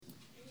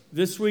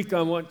This week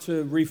I want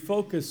to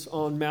refocus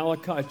on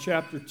Malachi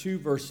chapter 2,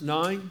 verse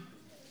 9.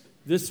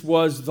 This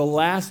was the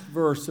last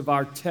verse of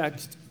our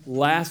text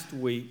last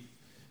week,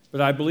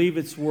 but I believe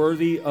it's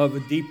worthy of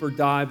a deeper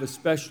dive,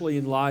 especially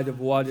in light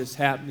of what is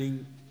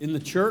happening in the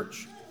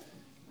church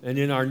and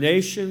in our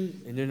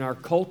nation and in our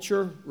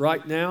culture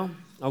right now.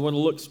 I want to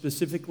look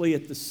specifically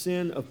at the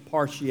sin of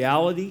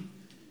partiality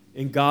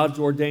in God's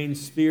ordained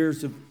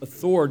spheres of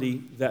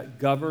authority that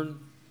govern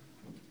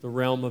the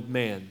realm of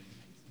man.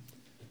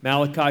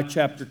 Malachi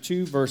chapter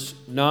 2, verse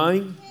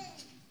 9.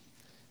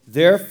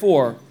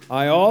 Therefore,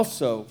 I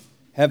also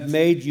have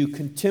made you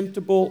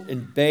contemptible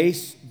and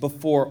base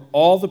before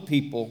all the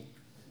people,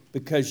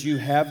 because you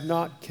have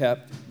not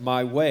kept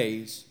my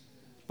ways,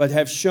 but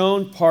have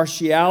shown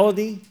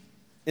partiality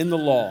in the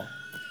law.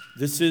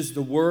 This is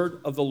the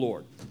word of the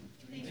Lord.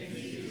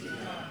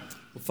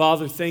 Well,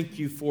 Father, thank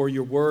you for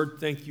your word.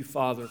 Thank you,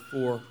 Father,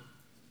 for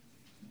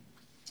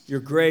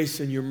your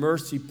grace and your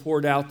mercy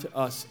poured out to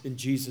us in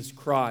Jesus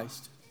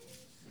Christ.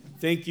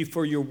 Thank you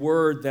for your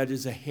word that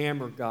is a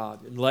hammer,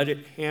 God, and let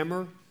it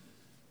hammer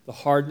the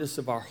hardness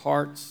of our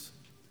hearts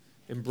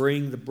and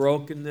bring the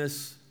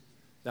brokenness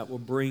that will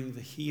bring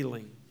the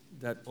healing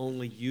that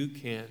only you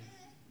can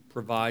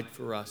provide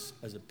for us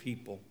as a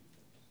people.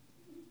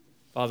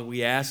 Father,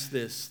 we ask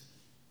this,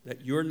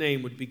 that your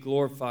name would be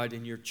glorified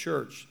in your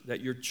church,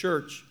 that your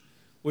church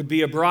would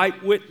be a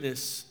bright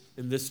witness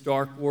in this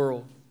dark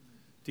world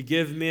to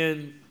give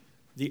men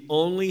the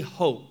only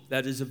hope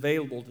that is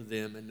available to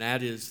them, and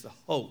that is the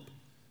hope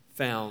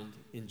found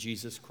in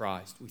Jesus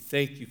Christ. We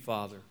thank you,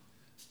 Father.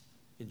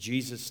 In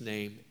Jesus'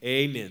 name,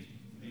 amen.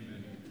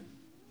 Amen.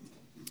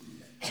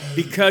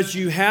 Because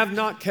you have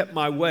not kept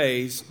my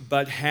ways,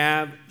 but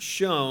have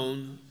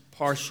shown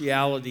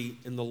partiality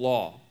in the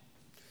law.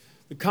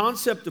 The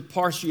concept of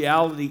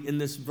partiality in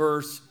this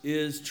verse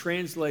is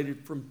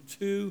translated from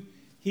two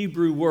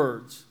Hebrew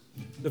words.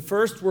 The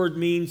first word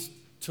means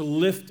to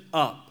lift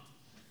up.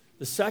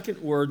 The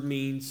second word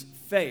means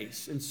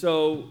face. And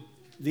so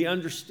the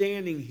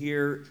understanding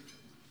here,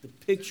 the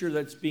picture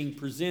that's being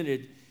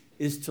presented,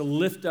 is to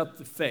lift up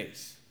the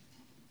face.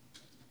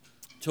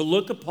 To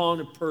look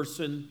upon a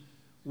person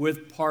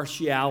with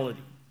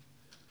partiality.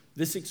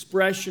 This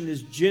expression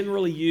is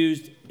generally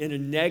used in a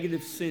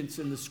negative sense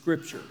in the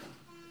Scripture.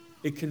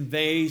 It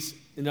conveys,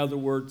 in other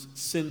words,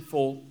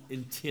 sinful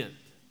intent.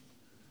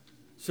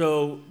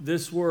 So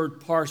this word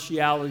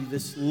partiality,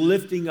 this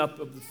lifting up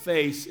of the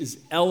face, is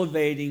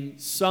elevating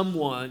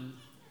someone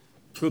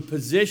to a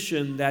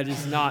position that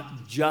is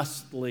not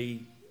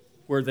justly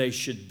where they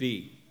should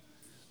be.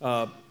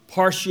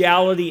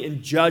 Partiality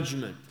in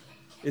judgment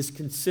is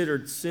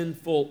considered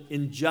sinful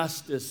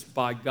injustice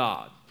by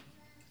God.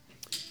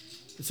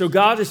 So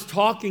God is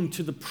talking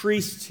to the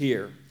priests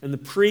here, and the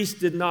priests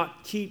did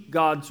not keep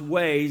God's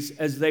ways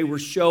as they were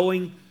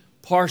showing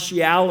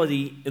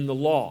partiality in the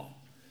law.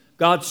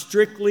 God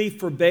strictly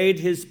forbade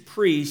his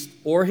priests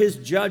or his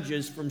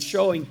judges from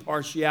showing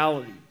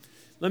partiality.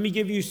 Let me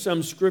give you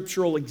some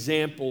scriptural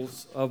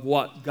examples of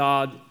what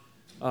God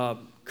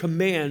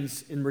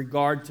commands in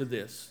regard to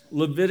this.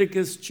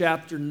 Leviticus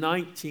chapter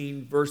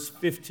 19, verse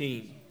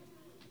 15.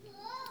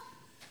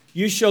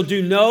 You shall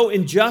do no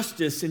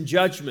injustice in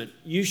judgment.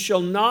 You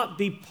shall not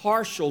be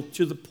partial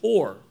to the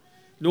poor,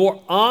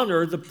 nor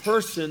honor the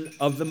person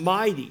of the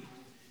mighty.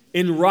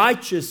 In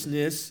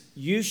righteousness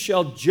you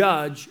shall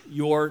judge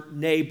your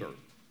neighbor.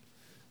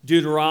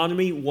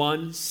 Deuteronomy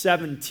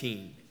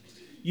 1:17.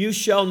 You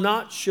shall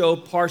not show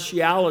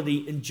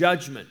partiality in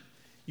judgment.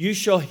 You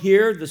shall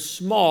hear the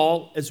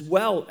small as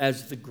well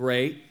as the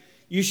great.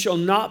 You shall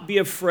not be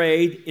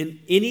afraid in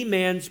any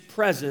man's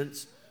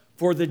presence,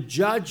 for the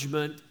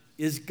judgment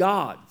is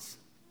God's.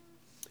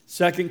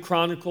 2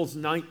 Chronicles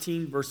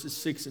 19, verses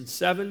 6 and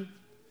 7.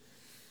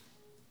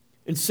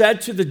 And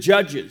said to the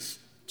judges,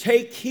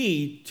 take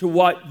heed to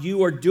what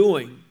you are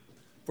doing,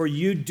 for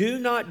you do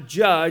not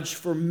judge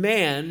for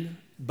man,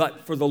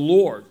 but for the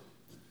Lord,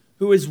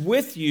 who is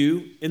with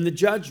you in the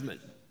judgment.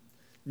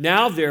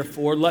 Now,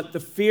 therefore, let the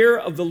fear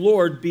of the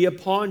Lord be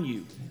upon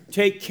you.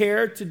 Take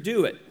care to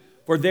do it,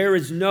 for there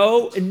is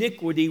no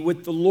iniquity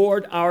with the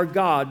Lord our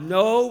God,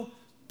 no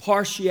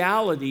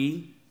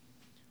partiality,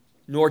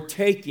 nor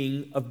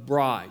taking of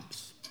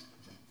bribes.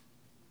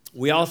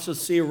 We also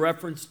see a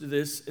reference to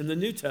this in the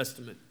New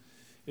Testament,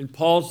 in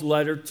Paul's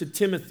letter to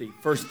Timothy,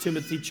 1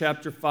 Timothy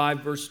chapter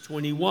 5, verse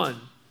 21.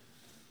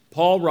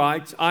 Paul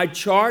writes, I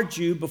charge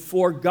you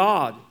before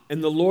God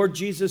and the Lord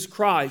Jesus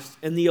Christ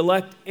and the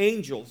elect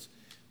angels,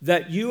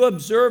 that you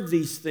observe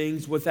these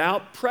things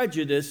without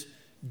prejudice,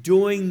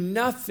 doing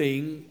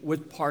nothing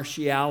with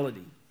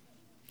partiality.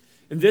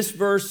 In this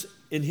verse,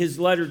 in his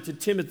letter to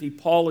Timothy,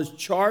 Paul is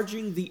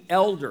charging the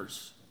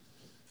elders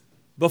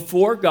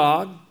before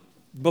God,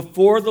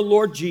 before the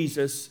Lord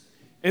Jesus,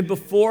 and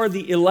before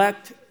the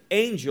elect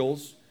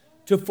angels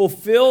to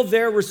fulfill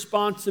their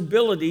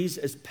responsibilities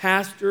as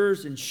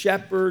pastors and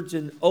shepherds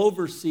and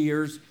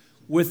overseers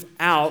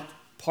without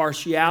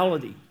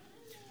partiality.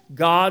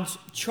 God's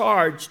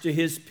charge to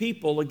his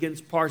people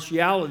against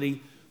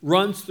partiality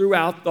runs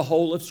throughout the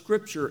whole of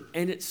Scripture,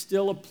 and it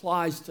still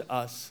applies to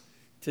us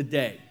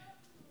today.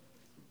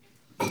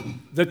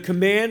 The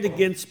command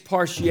against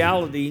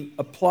partiality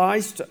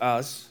applies to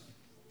us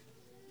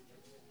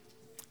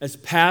as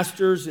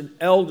pastors and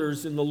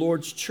elders in the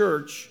Lord's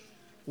church.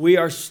 We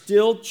are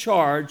still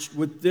charged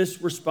with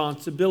this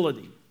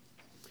responsibility.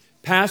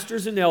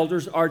 Pastors and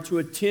elders are to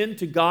attend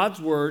to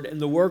God's word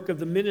and the work of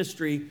the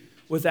ministry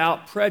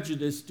without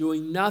prejudice,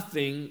 doing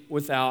nothing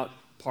without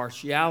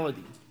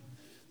partiality.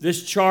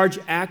 This charge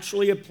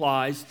actually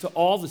applies to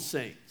all the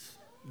saints.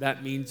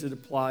 That means it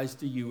applies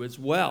to you as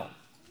well,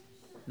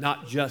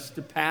 not just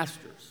to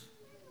pastors.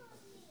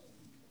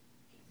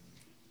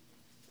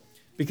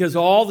 Because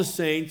all the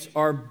saints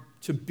are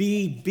to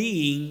be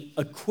being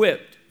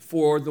equipped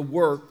for the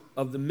work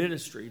of the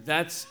ministry.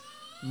 That's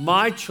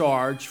my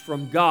charge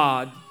from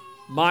God.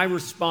 My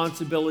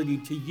responsibility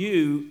to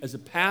you as a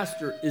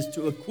pastor is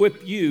to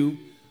equip you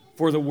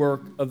for the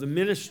work of the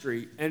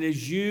ministry. And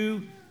as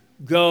you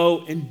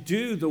go and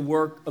do the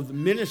work of the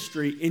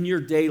ministry in your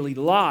daily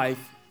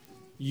life,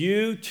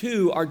 you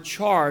too are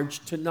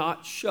charged to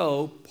not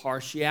show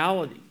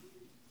partiality.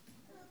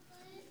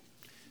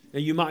 Now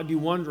you might be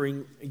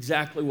wondering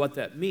exactly what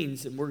that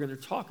means, and we're going to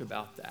talk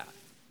about that.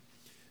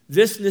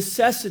 This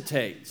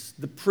necessitates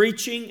the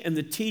preaching and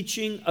the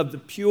teaching of the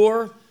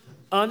pure,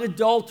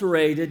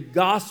 unadulterated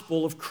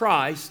gospel of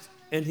Christ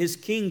and his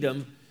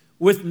kingdom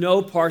with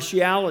no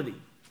partiality.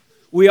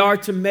 We are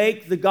to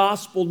make the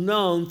gospel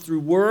known through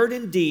word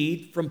and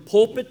deed, from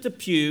pulpit to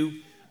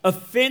pew,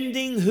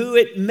 offending who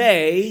it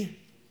may,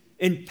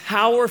 and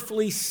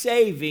powerfully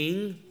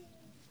saving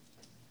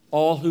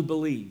all who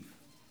believe.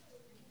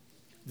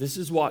 This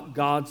is what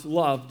God's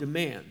love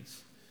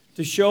demands.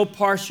 To show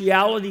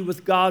partiality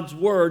with God's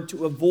word,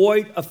 to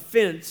avoid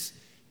offense,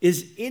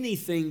 is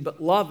anything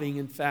but loving.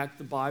 In fact,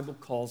 the Bible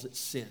calls it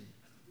sin.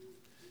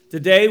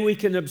 Today we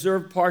can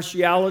observe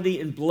partiality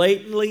in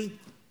blatantly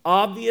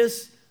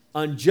obvious,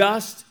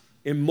 unjust,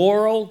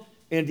 immoral,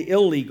 and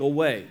illegal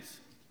ways.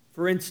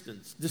 For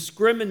instance,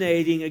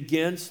 discriminating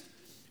against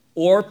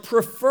or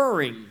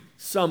preferring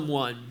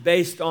someone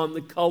based on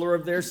the color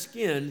of their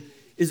skin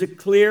is a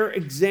clear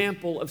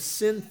example of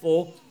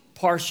sinful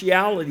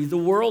partiality. The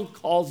world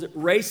calls it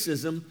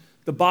racism.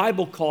 The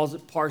Bible calls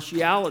it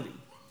partiality.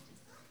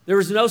 There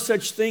is no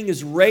such thing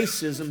as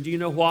racism. Do you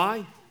know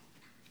why?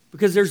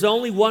 Because there's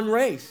only one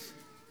race.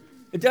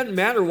 It doesn't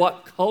matter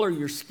what color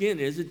your skin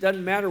is. It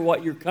doesn't matter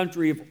what your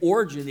country of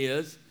origin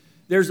is.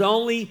 There's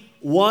only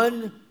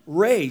one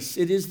race.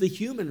 It is the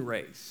human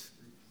race.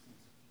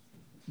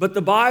 But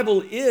the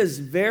Bible is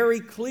very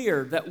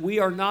clear that we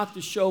are not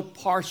to show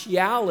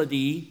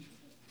partiality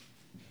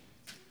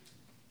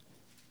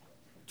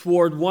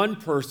toward one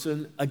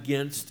person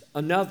against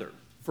another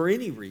for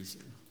any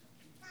reason.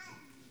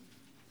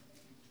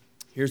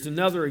 Here's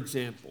another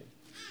example.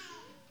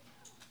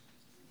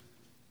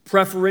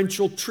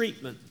 Preferential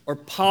treatment or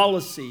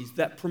policies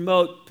that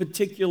promote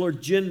particular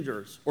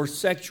genders or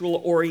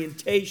sexual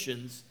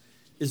orientations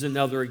is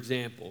another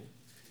example.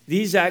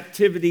 These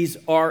activities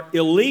are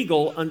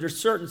illegal under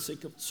certain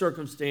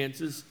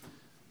circumstances,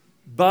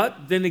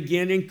 but then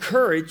again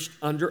encouraged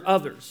under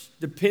others,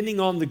 depending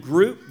on the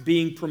group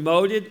being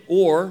promoted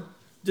or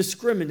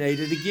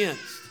discriminated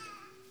against.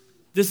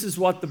 This is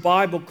what the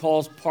Bible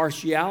calls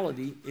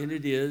partiality, and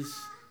it is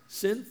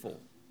sinful.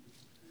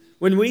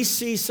 When we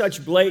see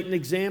such blatant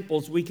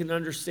examples, we can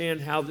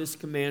understand how this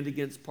command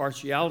against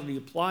partiality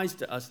applies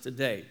to us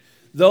today.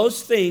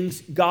 Those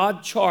things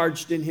God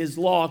charged in his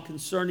law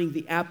concerning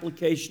the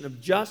application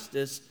of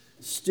justice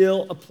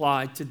still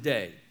apply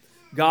today.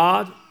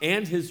 God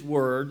and his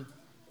word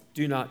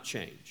do not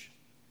change.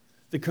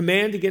 The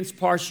command against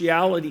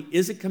partiality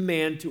is a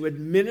command to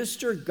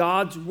administer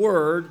God's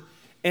word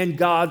and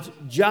God's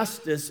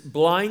justice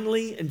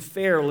blindly and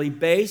fairly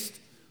based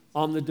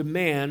on the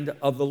demand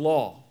of the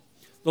law.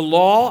 The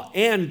law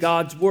and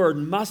God's word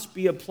must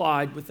be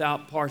applied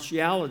without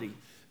partiality.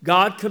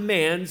 God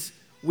commands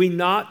we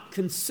not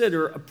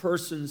consider a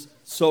person's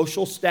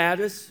social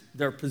status,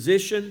 their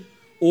position,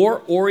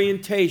 or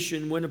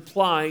orientation when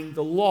applying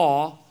the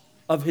law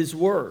of his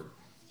word.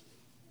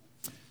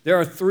 There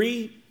are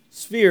three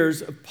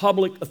spheres of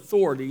public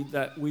authority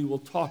that we will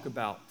talk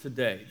about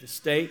today: the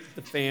state,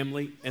 the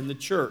family, and the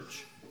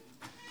church.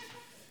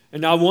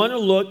 And I want to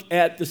look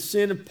at the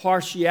sin of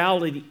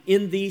partiality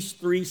in these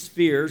three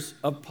spheres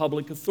of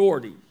public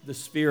authority: the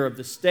sphere of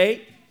the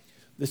state,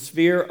 the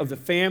sphere of the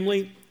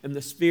family, and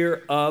the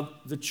sphere of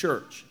the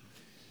church.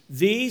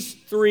 These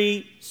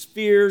three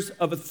spheres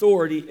of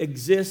authority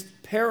exist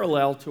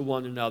parallel to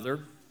one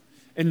another,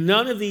 and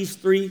none of these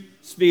three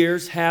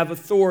spheres have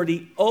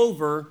authority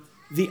over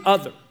the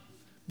other.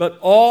 But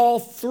all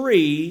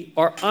three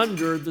are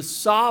under the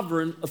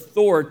sovereign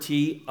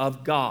authority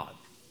of God.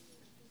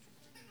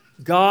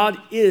 God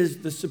is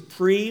the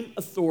supreme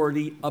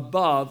authority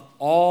above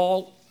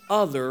all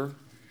other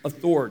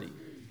authority.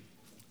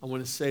 I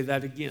want to say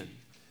that again.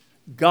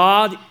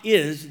 God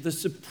is the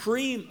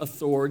supreme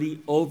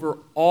authority over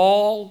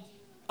all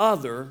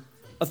other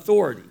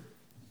authority.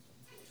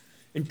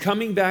 And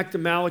coming back to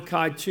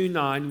Malachi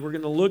 2:9, we're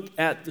going to look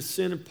at the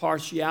sin of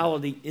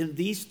partiality in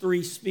these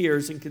three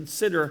spheres and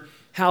consider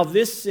how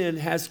this sin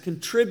has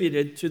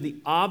contributed to the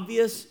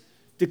obvious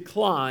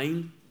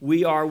decline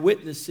we are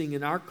witnessing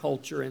in our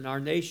culture and our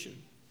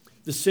nation.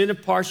 The sin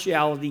of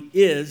partiality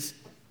is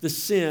the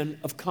sin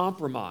of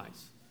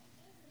compromise.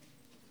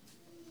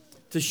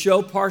 To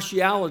show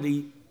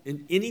partiality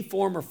in any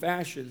form or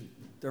fashion,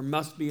 there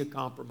must be a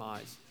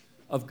compromise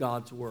of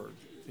God's word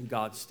and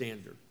God's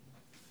standard.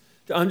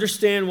 To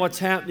understand what's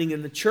happening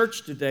in the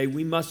church today,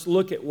 we must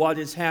look at what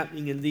is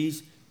happening in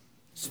these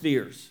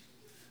spheres.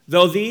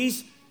 Though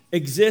these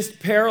exist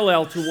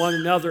parallel to one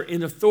another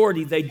in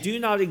authority, they do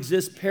not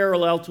exist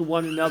parallel to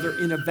one another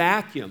in a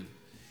vacuum.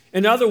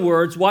 In other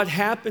words, what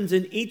happens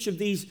in each of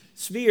these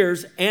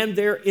spheres and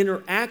their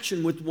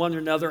interaction with one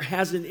another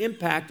has an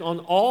impact on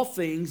all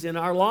things in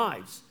our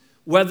lives,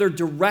 whether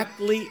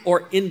directly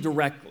or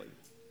indirectly.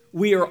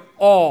 We are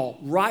all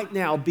right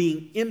now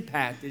being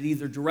impacted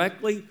either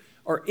directly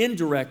or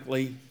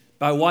indirectly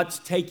by what's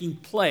taking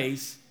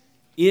place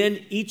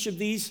in each of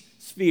these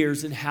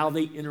spheres and how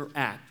they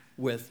interact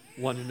with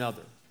one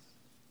another,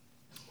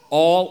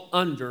 all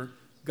under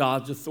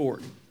God's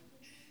authority.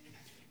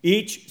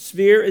 Each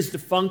sphere is to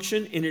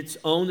function in its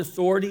own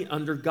authority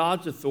under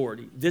God's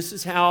authority. This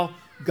is how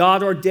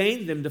God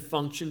ordained them to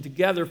function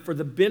together for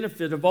the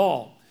benefit of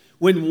all.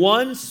 When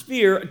one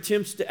sphere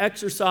attempts to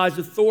exercise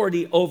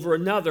authority over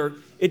another,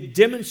 it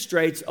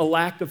demonstrates a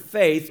lack of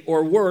faith,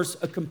 or worse,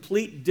 a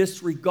complete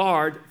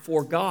disregard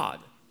for God,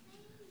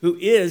 who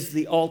is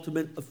the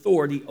ultimate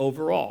authority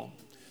over all.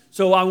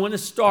 So I want to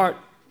start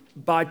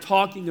by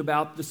talking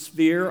about the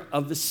sphere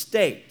of the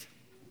state.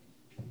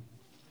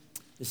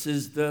 This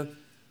is the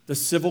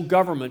civil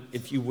government,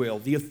 if you will,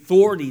 the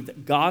authority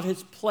that God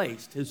has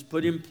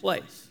put in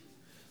place.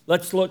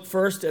 Let's look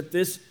first at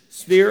this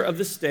sphere of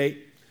the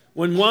state.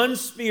 When one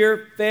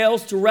sphere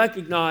fails to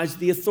recognize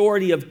the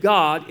authority of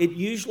God, it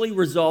usually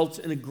results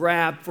in a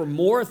grab for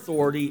more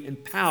authority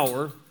and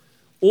power,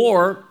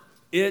 or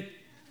it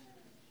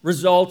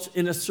results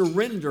in a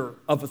surrender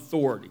of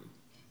authority.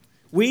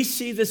 We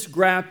see this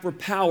grab for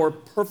power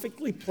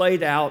perfectly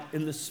played out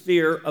in the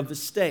sphere of the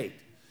state.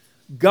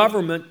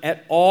 Government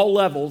at all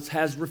levels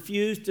has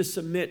refused to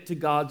submit to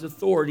God's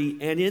authority,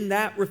 and in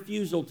that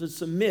refusal to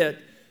submit,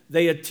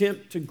 they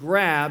attempt to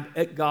grab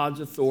at God's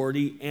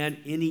authority and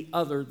any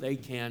other they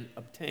can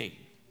obtain.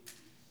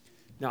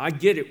 Now, I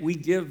get it. We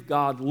give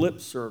God lip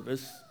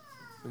service,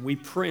 and we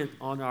print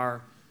on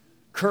our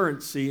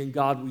currency, "In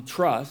God we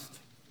trust."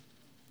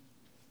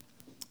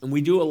 And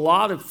we do a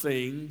lot of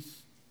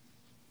things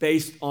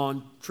based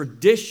on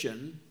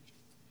tradition,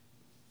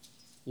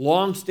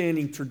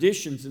 long-standing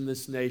traditions in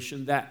this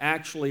nation that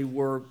actually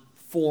were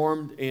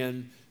formed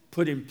and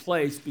put in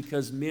place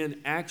because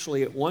men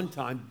actually at one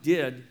time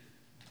did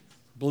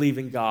believe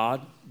in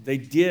God. They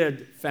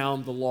did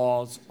found the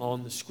laws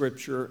on the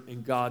Scripture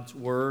and God's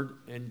Word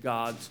and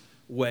God's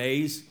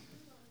ways.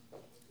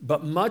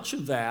 But much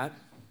of that,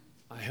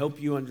 I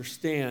hope you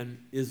understand,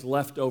 is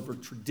leftover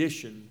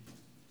tradition.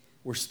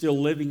 We're still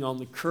living on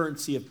the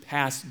currency of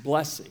past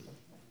blessing,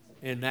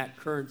 and that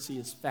currency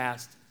is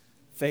fast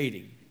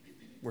fading.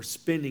 We're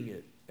spending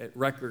it at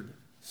record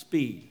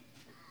speed.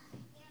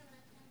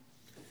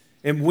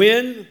 And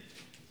when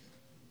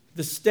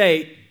the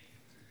state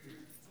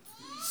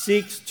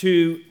seeks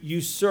to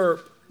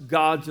usurp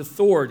God's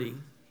authority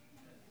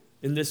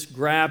in this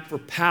grab for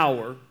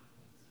power,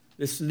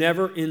 this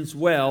never ends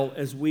well,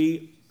 as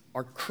we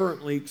are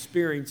currently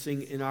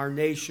experiencing in our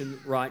nation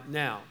right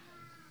now.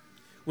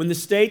 When the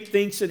state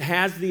thinks it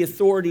has the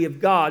authority of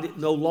God, it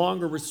no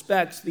longer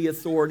respects the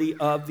authority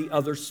of the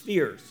other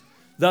spheres.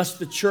 Thus,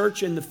 the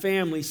church and the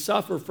family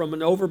suffer from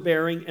an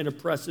overbearing and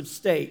oppressive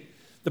state.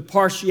 The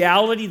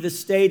partiality the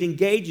state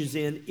engages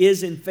in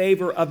is in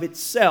favor of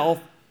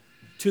itself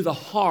to the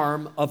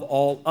harm of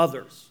all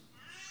others.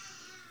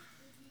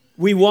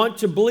 We want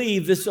to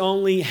believe this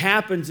only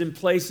happens in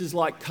places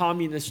like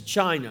communist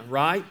China,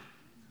 right?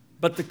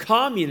 But the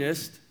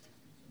communists,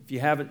 if you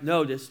haven't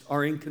noticed,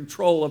 are in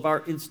control of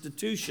our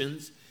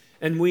institutions,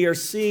 and we are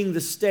seeing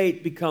the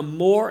state become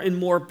more and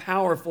more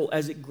powerful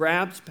as it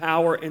grabs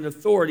power and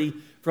authority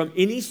from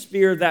any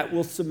sphere that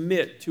will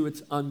submit to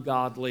its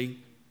ungodly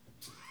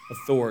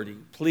authority.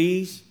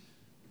 Please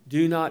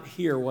do not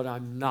hear what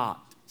I'm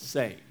not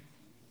saying.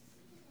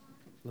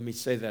 Let me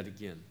say that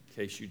again in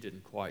case you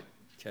didn't quite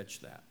catch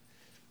that.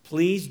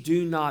 Please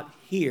do not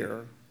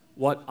hear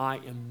what I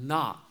am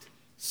not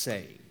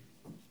saying.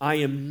 I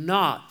am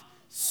not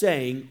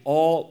saying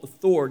all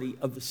authority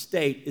of the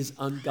state is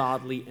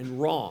ungodly and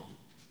wrong.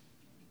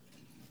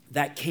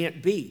 That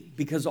can't be,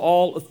 because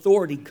all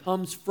authority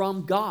comes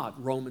from God,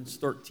 Romans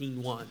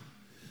 13:1.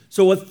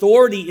 So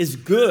authority is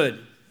good,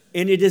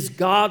 and it is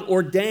God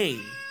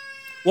ordained.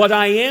 What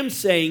I am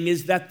saying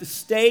is that the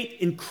state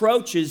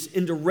encroaches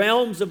into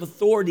realms of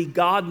authority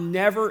God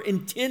never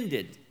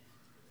intended,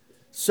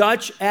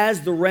 such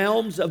as the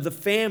realms of the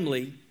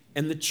family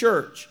and the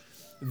church.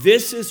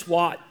 This is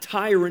what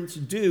tyrants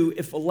do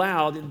if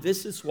allowed, and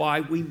this is why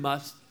we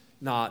must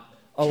not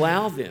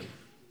allow them.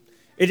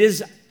 It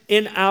is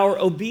in our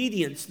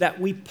obedience that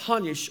we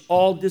punish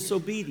all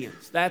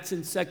disobedience. That's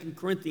in 2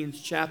 Corinthians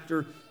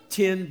chapter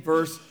 10,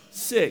 verse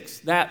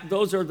 6.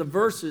 Those are the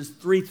verses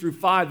 3 through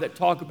 5 that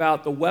talk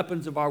about the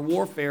weapons of our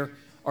warfare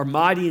are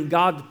mighty in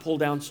God to pull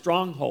down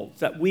strongholds.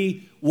 That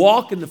we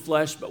walk in the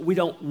flesh, but we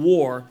don't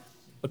war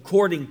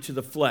according to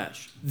the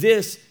flesh.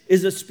 This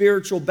is a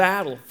spiritual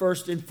battle,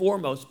 first and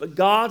foremost. But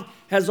God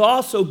has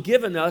also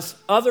given us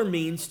other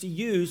means to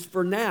use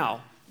for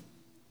now.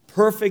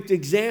 Perfect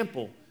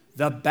example,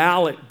 the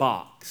ballot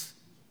box.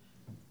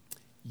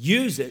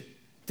 Use it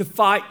to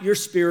fight your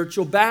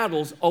spiritual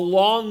battles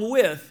along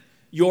with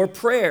your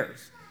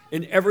prayers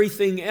and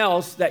everything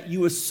else that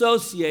you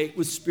associate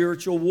with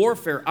spiritual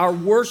warfare. Our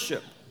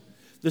worship.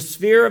 The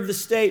sphere of the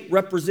state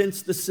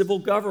represents the civil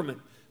government.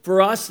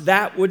 For us,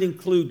 that would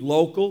include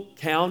local,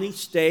 county,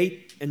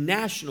 state, and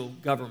national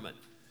government.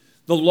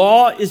 The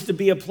law is to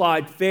be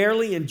applied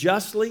fairly and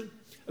justly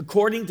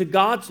according to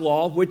God's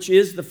law, which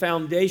is the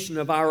foundation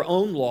of our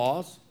own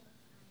laws.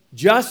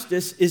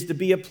 Justice is to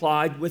be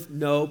applied with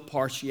no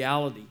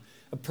partiality.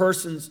 A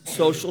person's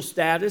social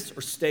status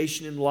or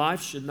station in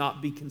life should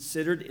not be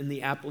considered in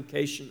the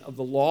application of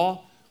the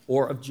law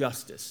or of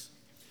justice.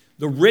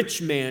 The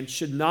rich man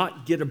should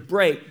not get a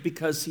break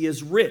because he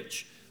is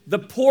rich. The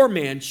poor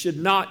man should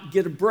not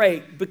get a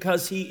break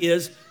because he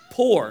is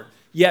poor.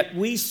 Yet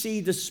we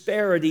see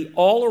disparity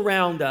all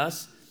around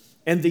us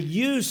and the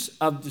use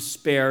of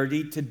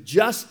disparity to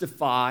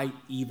justify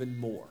even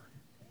more.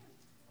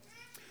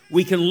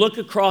 We can look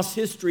across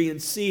history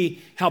and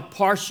see how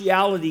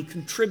partiality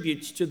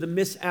contributes to the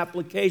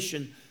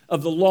misapplication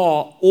of the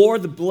law or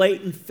the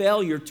blatant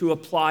failure to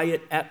apply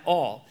it at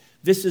all.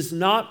 This is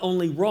not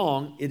only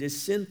wrong, it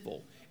is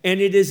sinful.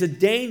 And it is a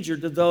danger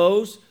to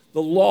those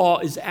the law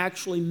is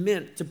actually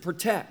meant to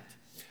protect.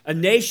 A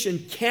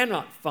nation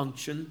cannot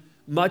function,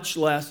 much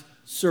less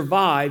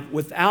survive,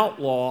 without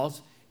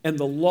laws and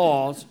the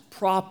law's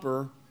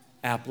proper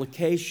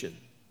application.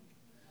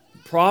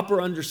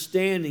 Proper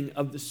understanding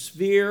of the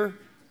sphere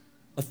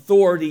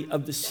authority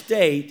of the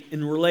state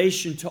in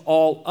relation to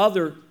all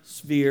other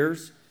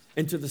spheres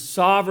and to the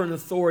sovereign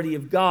authority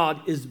of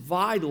God is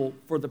vital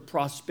for the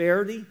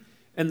prosperity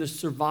and the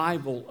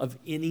survival of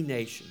any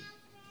nation.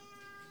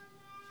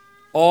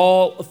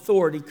 All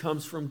authority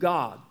comes from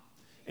God,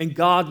 and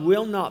God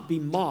will not be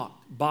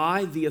mocked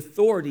by the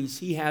authorities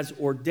He has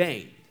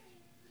ordained.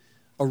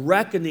 A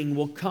reckoning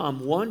will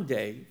come one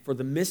day for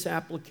the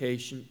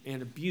misapplication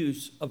and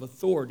abuse of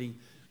authority,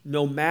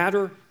 no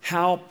matter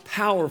how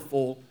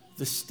powerful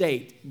the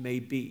state may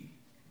be.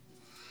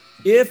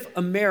 If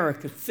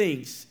America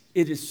thinks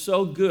it is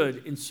so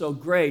good and so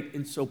great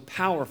and so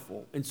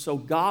powerful and so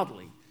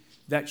godly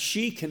that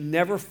she can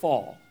never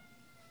fall,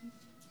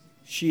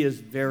 she is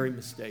very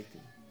mistaken.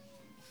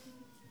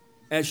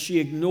 As she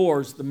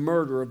ignores the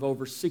murder of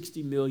over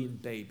 60 million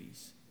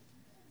babies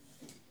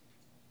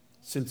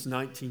since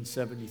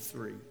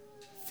 1973,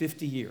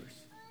 50 years.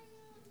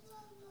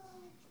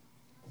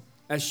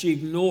 As she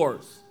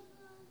ignores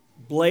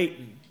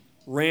blatant,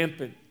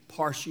 rampant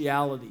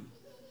partiality,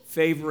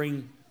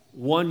 favoring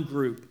one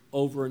group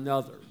over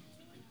another,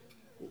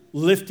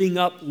 lifting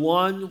up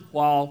one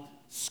while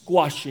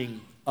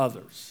squashing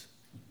others.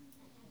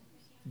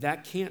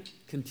 That can't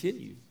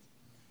continue.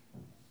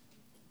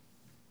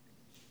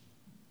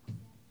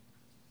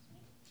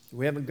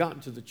 We haven't gotten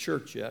to the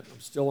church yet.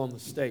 I'm still on the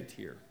state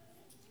here.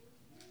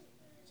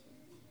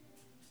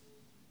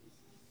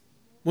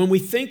 When we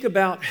think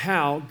about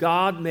how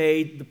God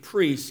made the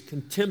priests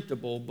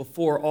contemptible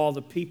before all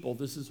the people,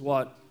 this is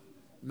what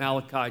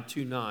Malachi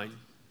 2:9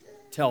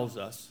 tells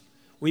us.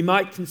 We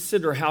might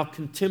consider how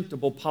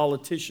contemptible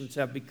politicians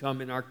have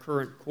become in our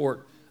current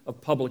court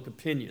of public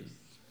opinion.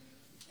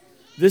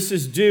 This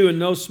is due in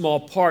no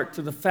small part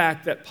to the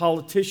fact that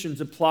politicians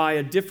apply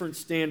a different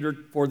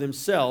standard for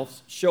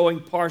themselves, showing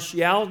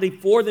partiality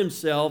for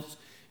themselves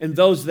and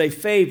those they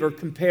favor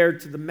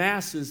compared to the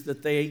masses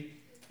that they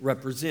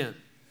represent.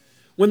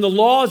 When the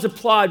law is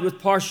applied with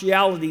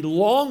partiality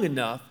long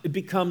enough, it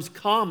becomes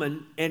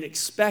common and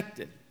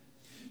expected.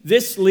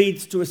 This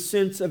leads to a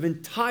sense of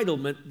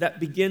entitlement that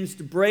begins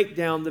to break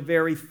down the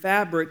very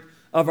fabric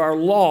of our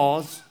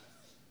laws,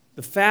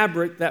 the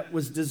fabric that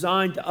was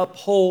designed to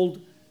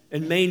uphold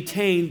and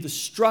maintain the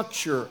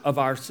structure of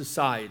our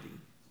society.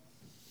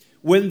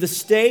 When the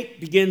state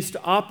begins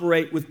to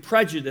operate with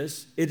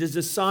prejudice, it is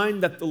a sign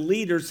that the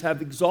leaders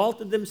have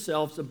exalted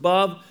themselves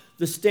above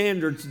the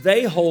standards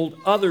they hold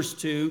others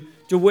to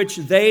which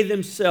they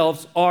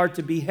themselves are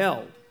to be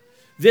held.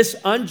 This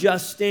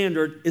unjust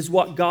standard is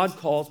what God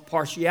calls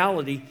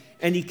partiality,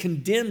 and He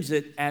condemns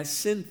it as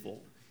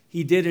sinful.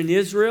 He did in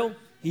Israel,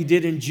 He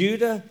did in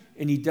Judah,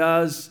 and He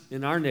does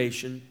in our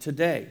nation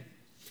today.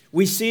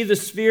 We see the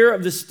sphere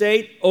of the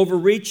state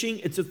overreaching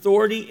its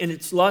authority and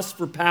its lust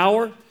for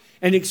power.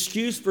 An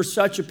excuse for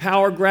such a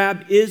power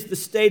grab is the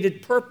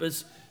stated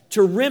purpose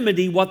to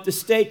remedy what the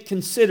state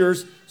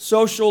considers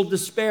social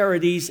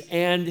disparities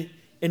and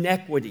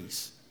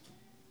inequities.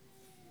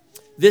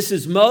 This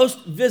is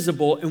most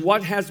visible in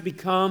what has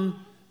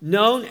become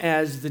known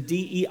as the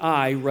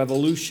DEI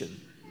revolution.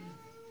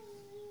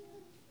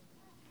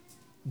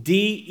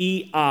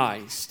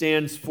 DEI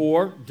stands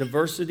for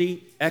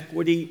diversity,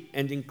 equity,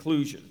 and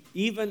inclusion.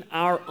 Even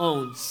our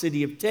own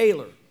city of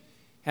Taylor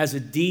has a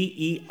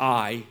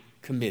DEI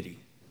committee,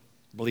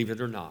 believe it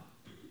or not.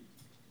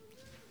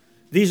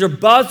 These are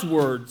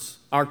buzzwords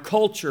our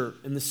culture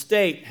and the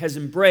state has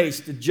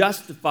embraced to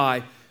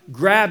justify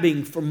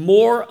grabbing for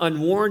more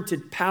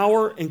unwarranted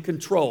power and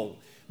control.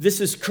 This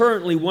is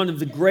currently one of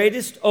the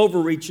greatest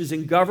overreaches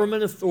in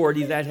government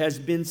authority that has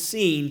been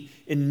seen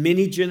in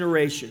many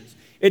generations.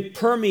 It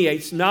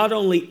permeates not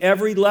only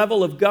every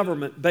level of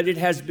government, but it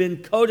has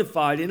been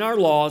codified in our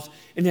laws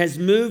and has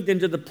moved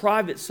into the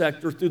private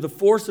sector through the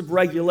force of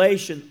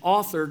regulation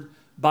authored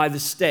by the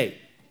state.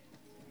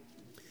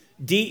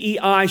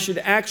 DEI should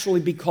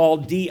actually be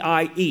called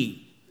DIE,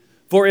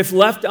 for if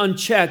left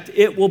unchecked,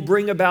 it will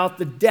bring about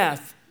the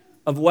death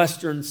of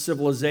Western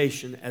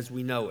civilization as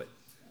we know it.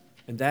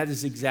 And that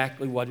is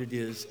exactly what it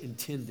is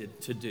intended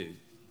to do.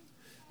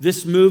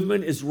 This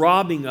movement is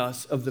robbing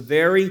us of the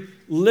very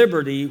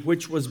liberty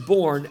which was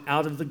born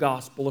out of the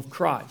gospel of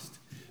Christ.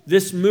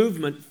 This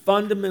movement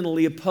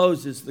fundamentally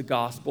opposes the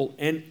gospel,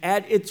 and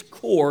at its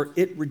core,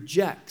 it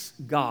rejects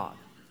God.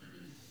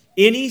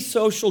 Any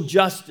social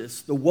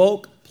justice the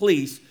woke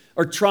police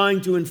are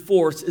trying to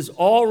enforce is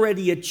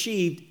already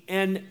achieved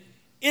and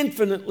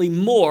infinitely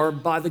more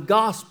by the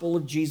gospel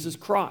of Jesus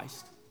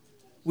Christ.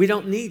 We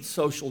don't need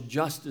social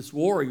justice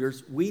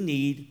warriors. We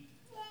need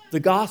the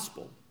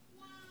gospel.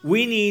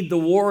 We need the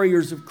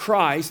warriors of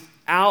Christ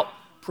out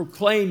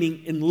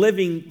proclaiming and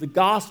living the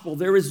gospel.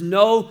 There is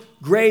no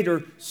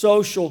greater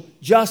social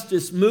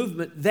justice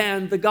movement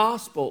than the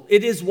gospel.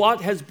 It is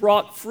what has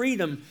brought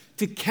freedom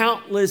to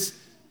countless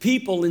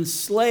people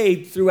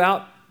enslaved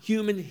throughout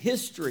human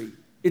history.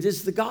 It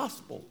is the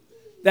gospel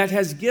that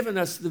has given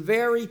us the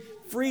very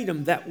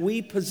freedom that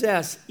we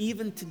possess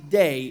even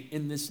today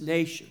in this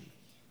nation.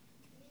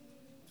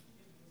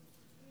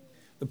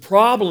 The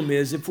problem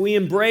is, if we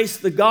embrace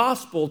the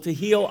gospel to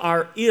heal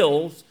our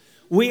ills,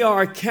 we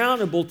are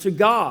accountable to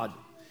God,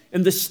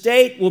 and the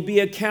state will be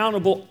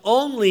accountable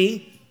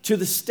only to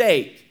the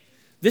state.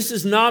 This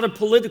is not a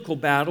political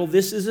battle.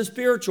 This is a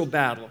spiritual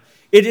battle.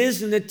 It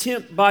is an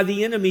attempt by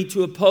the enemy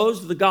to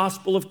oppose the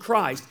gospel of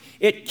Christ.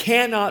 It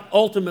cannot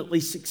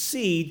ultimately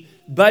succeed,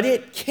 but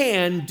it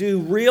can do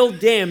real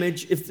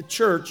damage if the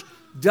church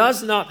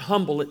does not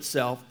humble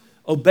itself,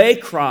 obey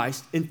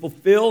Christ, and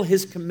fulfill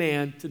his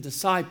command to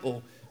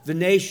disciple the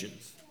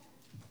nations.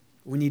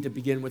 We need to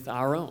begin with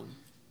our own.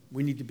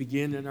 We need to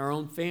begin in our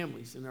own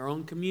families, in our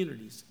own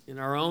communities, in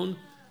our own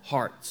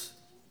hearts.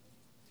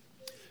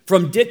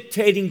 From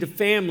dictating to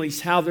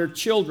families how their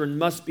children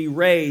must be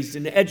raised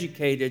and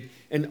educated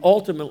and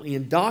ultimately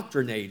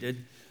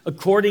indoctrinated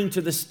according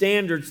to the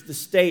standards the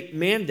state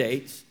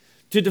mandates,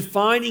 to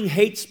defining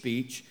hate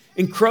speech,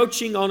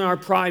 encroaching on our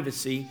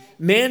privacy,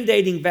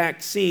 mandating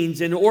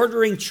vaccines, and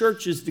ordering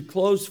churches to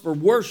close for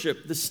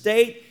worship, the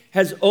state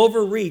has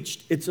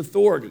overreached its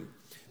authority.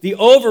 The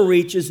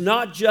overreach is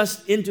not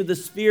just into the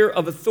sphere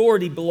of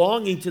authority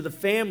belonging to the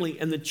family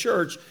and the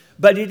church,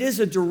 but it is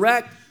a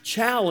direct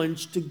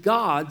challenge to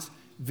God's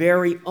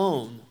very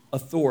own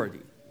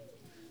authority.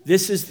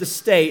 This is the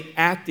state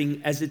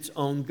acting as its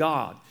own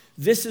God.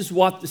 This is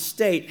what the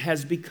state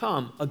has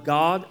become, a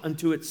God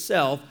unto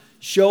itself,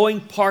 showing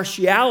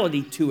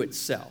partiality to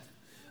itself.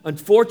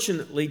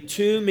 Unfortunately,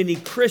 too many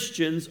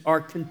Christians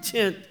are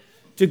content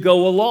to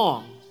go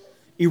along,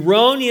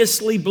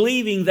 erroneously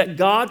believing that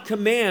God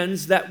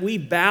commands that we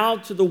bow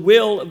to the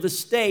will of the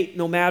state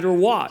no matter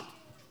what.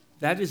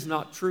 That is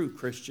not true,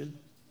 Christian.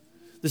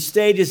 The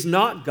state is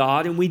not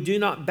God, and we do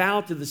not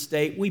bow to the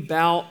state. We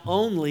bow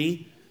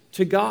only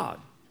to God.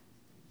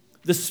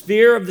 The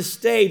sphere of the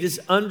state is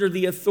under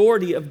the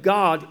authority of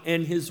God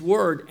and his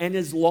word, and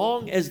as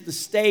long as the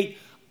state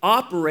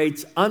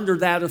operates under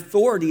that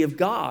authority of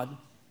God,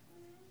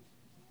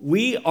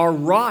 we are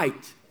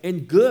right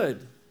and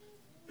good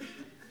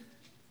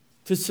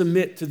to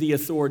submit to the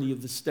authority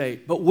of the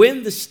state. But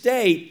when the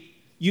state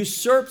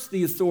usurps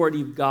the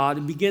authority of God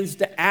and begins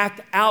to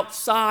act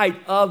outside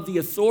of the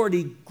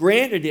authority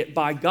granted it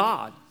by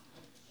God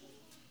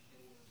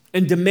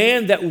and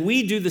demand that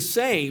we do the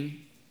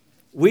same,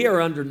 we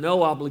are under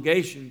no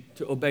obligation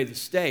to obey the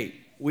state.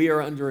 We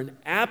are under an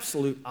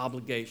absolute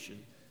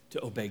obligation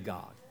to obey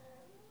God.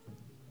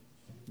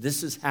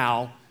 This is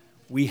how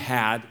we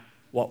had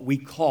what we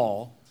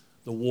call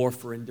the War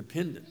for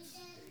Independence.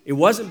 It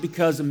wasn't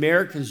because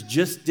Americans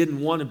just didn't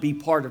want to be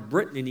part of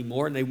Britain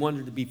anymore and they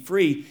wanted to be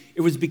free.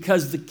 It was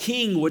because the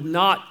king would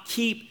not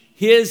keep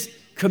his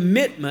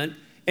commitment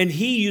and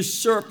he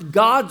usurped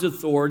God's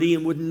authority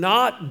and would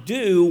not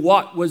do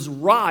what was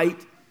right.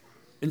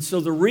 And so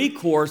the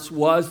recourse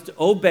was to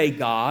obey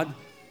God,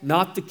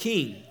 not the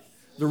king.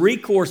 The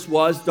recourse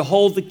was to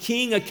hold the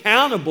king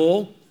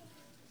accountable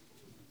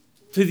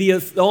to the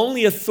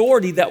only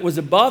authority that was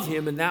above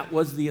him, and that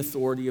was the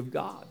authority of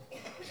God.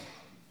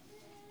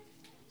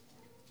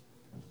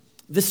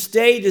 The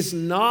state is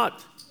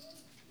not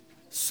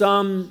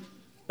some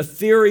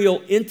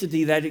ethereal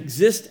entity that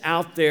exists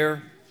out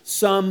there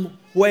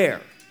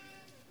somewhere.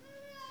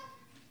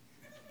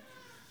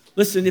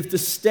 Listen, if the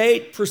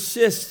state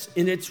persists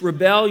in its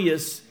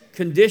rebellious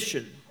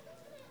condition,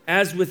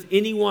 as with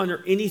anyone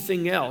or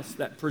anything else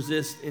that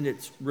persists in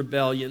its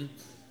rebellion,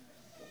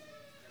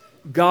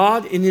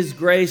 God in His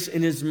grace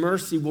and His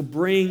mercy will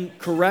bring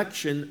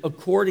correction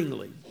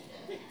accordingly.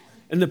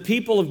 And the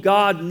people of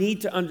God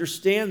need to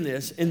understand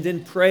this and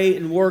then pray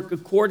and work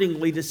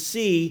accordingly to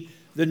see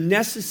the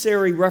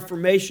necessary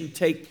reformation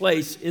take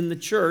place in the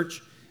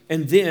church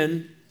and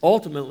then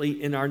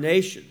ultimately in our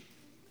nation.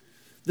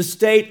 The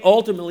state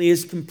ultimately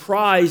is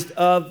comprised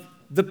of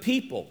the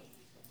people.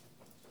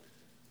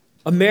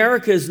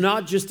 America is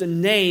not just a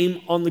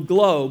name on the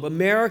globe.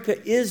 America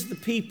is the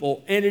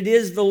people, and it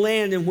is the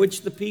land in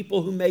which the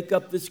people who make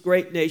up this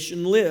great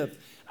nation live.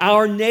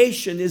 Our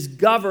nation is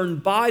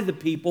governed by the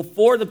people,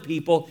 for the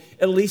people.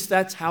 At least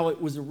that's how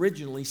it was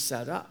originally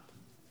set up.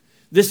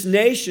 This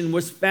nation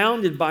was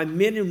founded by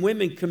men and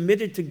women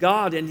committed to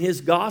God and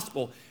His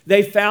gospel.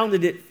 They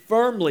founded it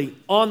firmly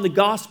on the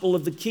gospel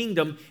of the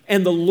kingdom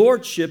and the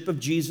lordship of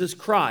Jesus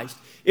Christ.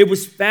 It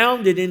was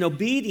founded in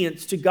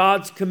obedience to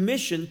God's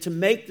commission to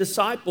make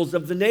disciples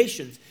of the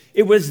nations.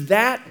 It was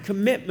that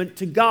commitment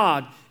to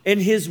God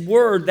and His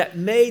word that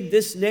made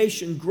this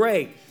nation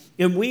great.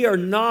 And we are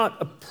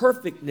not a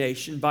perfect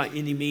nation by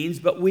any means,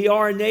 but we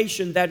are a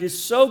nation that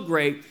is so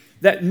great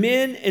that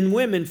men and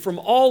women from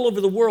all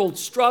over the world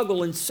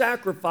struggle and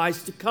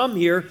sacrifice to come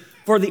here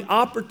for the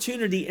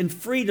opportunity and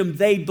freedom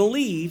they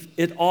believe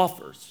it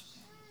offers.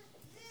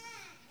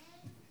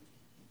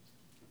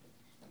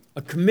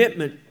 A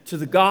commitment to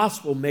the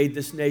gospel made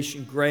this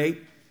nation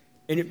great,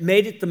 and it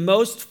made it the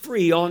most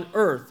free on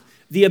earth.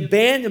 The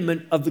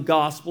abandonment of the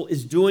gospel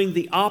is doing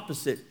the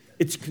opposite.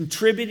 It's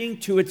contributing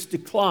to its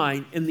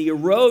decline and the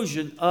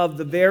erosion of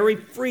the very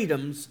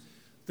freedoms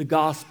the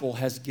gospel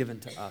has given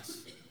to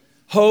us.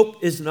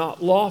 Hope is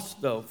not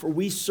lost, though, for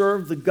we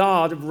serve the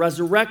God of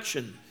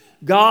resurrection.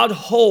 God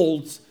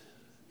holds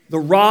the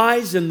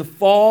rise and the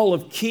fall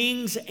of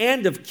kings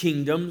and of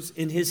kingdoms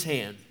in His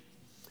hand.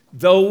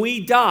 Though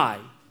we die,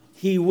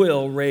 He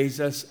will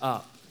raise us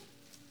up.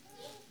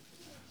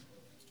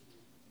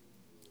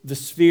 The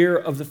sphere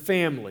of the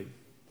family.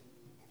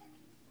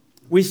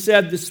 We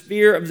said the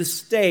sphere of the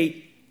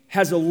state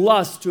has a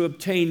lust to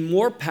obtain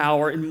more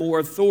power and more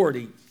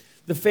authority.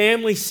 The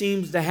family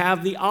seems to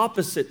have the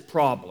opposite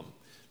problem.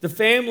 The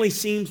family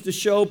seems to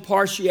show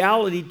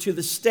partiality to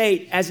the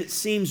state as it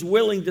seems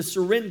willing to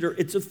surrender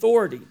its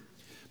authority.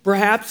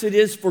 Perhaps it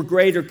is for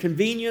greater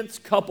convenience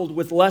coupled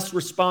with less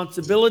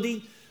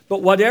responsibility,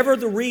 but whatever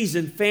the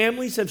reason,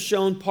 families have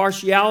shown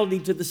partiality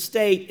to the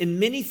state in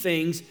many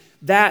things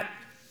that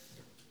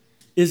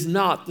is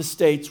not the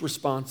state's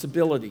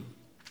responsibility.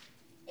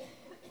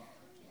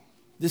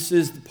 This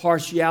is the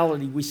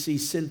partiality we see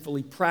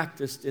sinfully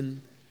practiced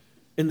in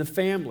the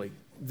family.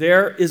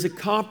 There is a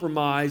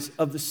compromise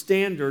of the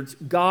standards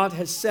God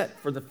has set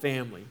for the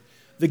family.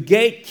 The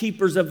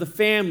gatekeepers of the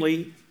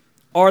family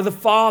are the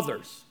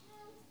fathers.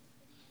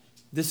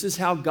 This is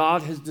how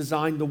God has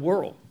designed the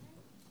world.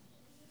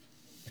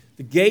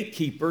 The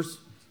gatekeepers,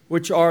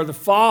 which are the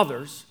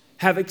fathers,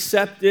 have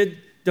accepted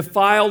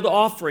defiled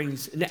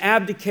offerings and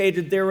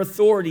abdicated their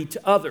authority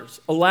to others,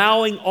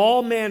 allowing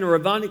all manner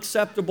of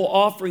unacceptable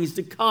offerings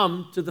to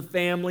come to the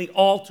family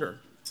altar.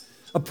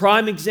 A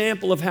prime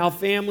example of how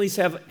families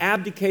have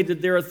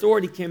abdicated their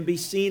authority can be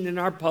seen in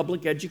our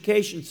public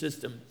education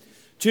system.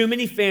 Too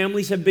many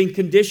families have been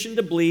conditioned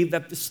to believe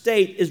that the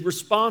state is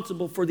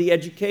responsible for the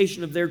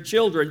education of their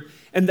children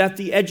and that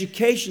the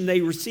education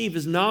they receive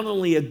is not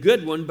only a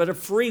good one, but a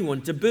free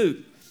one to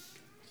boot.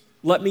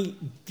 Let me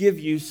give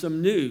you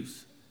some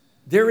news.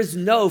 There is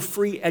no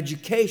free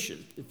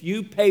education. If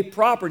you pay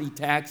property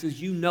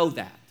taxes, you know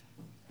that.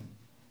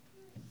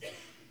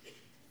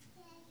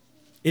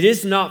 It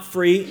is not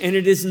free, and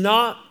it is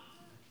not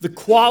the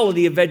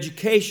quality of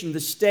education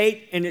the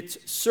state and its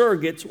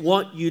surrogates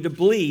want you to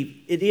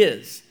believe it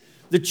is.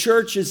 The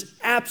church is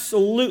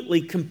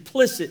absolutely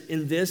complicit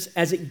in this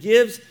as it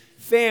gives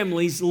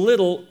families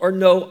little or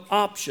no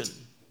option.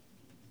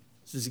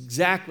 This is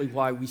exactly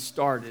why we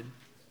started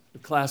the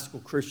classical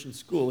Christian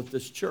school at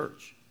this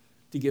church,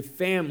 to give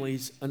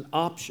families an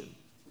option.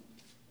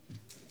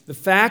 The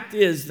fact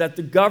is that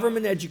the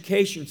government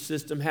education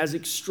system has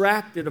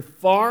extracted a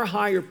far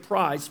higher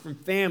price from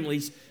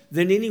families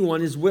than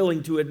anyone is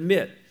willing to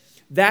admit.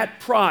 That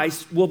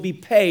price will be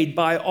paid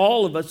by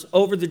all of us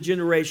over the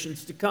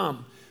generations to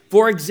come.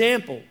 For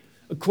example,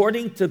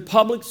 according to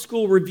Public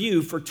School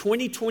Review for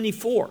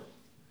 2024,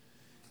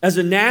 as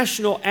a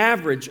national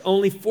average,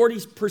 only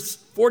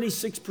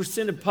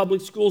 46% of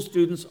public school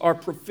students are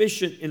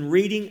proficient in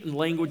reading and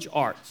language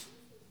arts.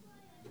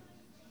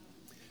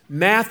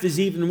 Math is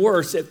even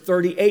worse at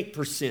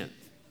 38%.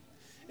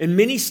 In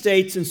many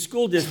states and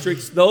school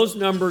districts, those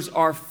numbers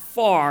are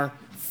far,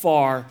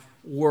 far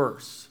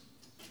worse.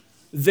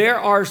 There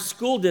are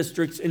school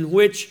districts in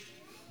which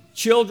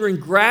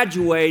children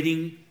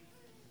graduating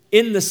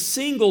in the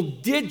single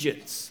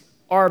digits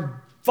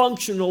are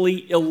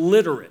functionally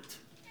illiterate.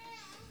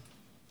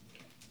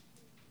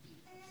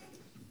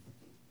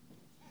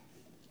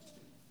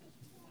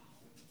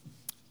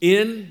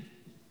 In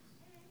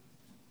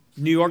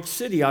New York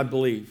City, I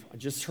believe, I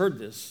just heard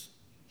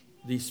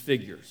these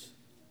figures.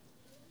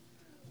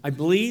 I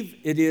believe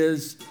it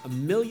is $1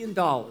 million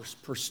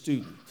per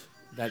student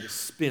that is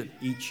spent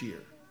each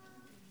year.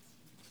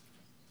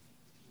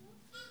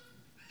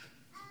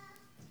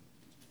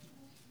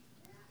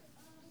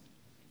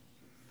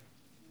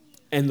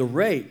 And the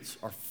rates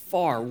are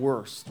far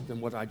worse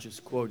than what I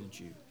just quoted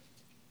you.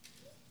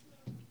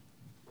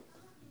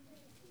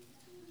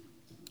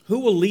 Who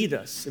will lead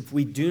us if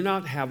we do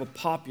not have a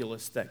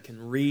populace that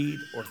can read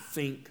or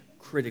think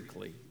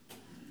critically?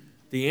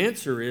 The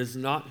answer is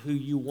not who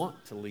you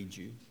want to lead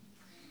you.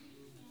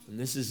 And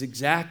this is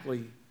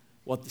exactly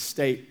what the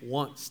state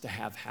wants to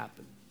have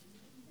happen.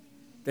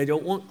 They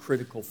don't want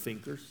critical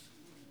thinkers.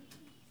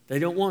 They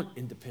don't want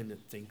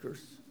independent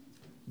thinkers.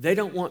 They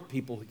don't want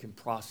people who can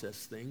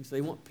process things.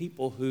 They want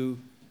people who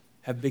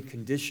have been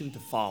conditioned to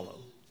follow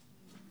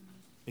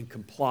and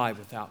comply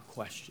without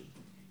question.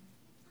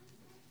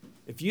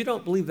 If you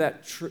don't believe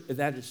that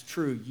is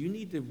true, you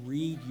need to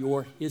read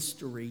your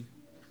history,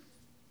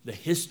 the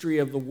history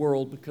of the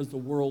world, because the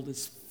world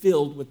is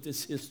filled with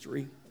this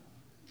history.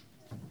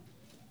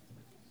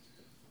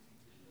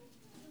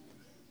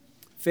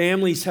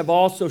 Families have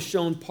also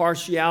shown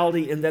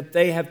partiality in that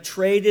they have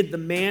traded the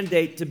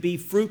mandate to be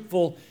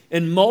fruitful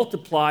and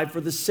multiply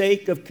for the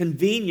sake of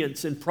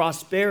convenience and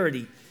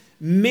prosperity.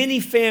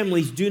 Many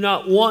families do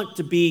not want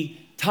to be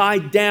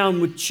tied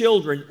down with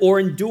children or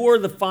endure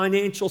the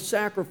financial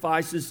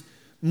sacrifices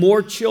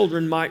more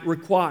children might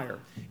require.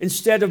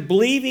 Instead of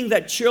believing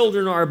that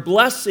children are a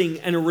blessing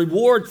and a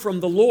reward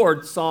from the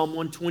Lord, Psalm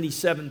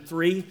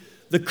 127:3,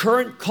 the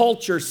current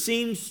culture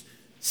sees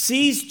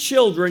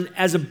children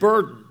as a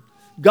burden.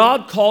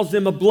 God calls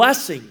them a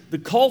blessing. The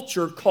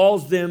culture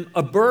calls them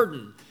a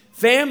burden.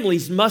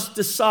 Families must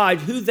decide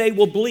who they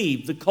will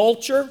believe, the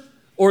culture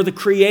or the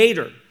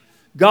Creator.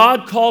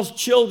 God calls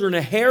children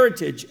a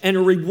heritage and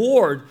a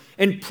reward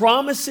and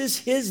promises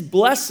His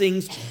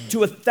blessings to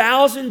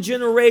 1,000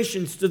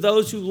 generations to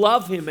those who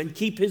love Him and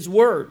keep His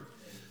word.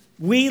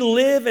 We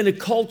live in a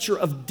culture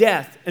of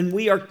death, and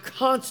we are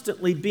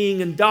constantly being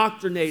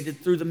indoctrinated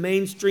through the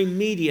mainstream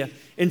media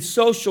and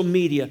social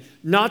media,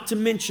 not to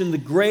mention the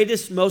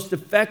greatest, most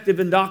effective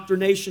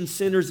indoctrination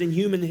centers in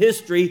human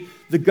history,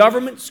 the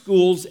government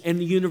schools and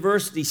the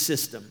university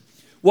system.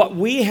 What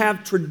we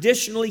have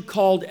traditionally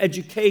called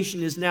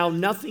education is now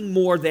nothing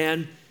more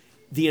than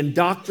the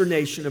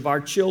indoctrination of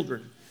our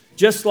children.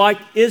 Just like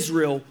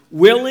Israel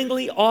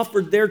willingly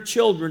offered their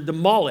children to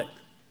Moloch,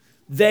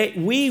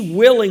 we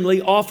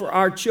willingly offer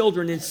our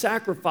children in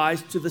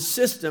sacrifice to the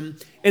system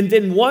and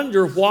then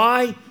wonder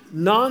why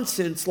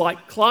nonsense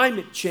like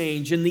climate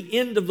change and the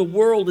end of the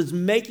world is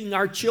making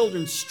our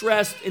children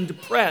stressed and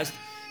depressed.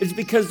 It's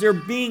because they're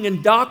being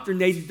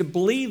indoctrinated to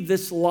believe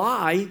this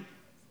lie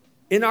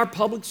in our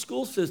public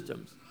school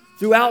systems,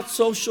 throughout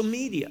social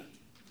media.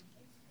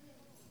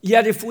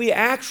 Yet if we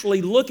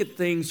actually look at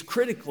things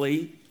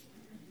critically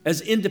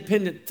as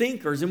independent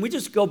thinkers, and we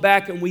just go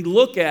back and we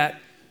look at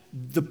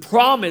the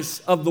promise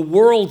of the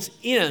world's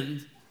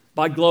end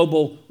by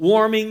global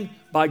warming,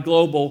 by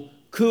global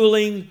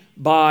cooling,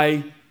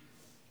 by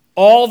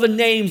all the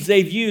names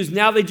they've used.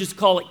 Now they just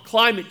call it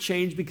climate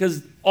change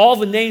because all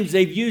the names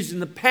they've used in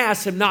the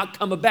past have not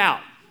come about.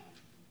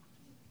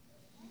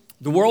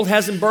 The world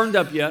hasn't burned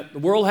up yet. The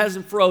world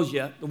hasn't froze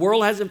yet. The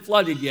world hasn't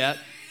flooded yet.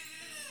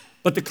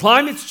 But the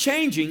climate's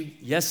changing.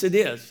 Yes, it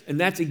is. And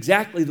that's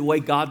exactly the way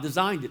God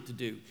designed it to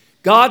do.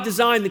 God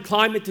designed the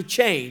climate to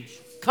change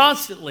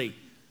constantly.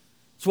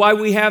 That's why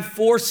we have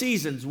 4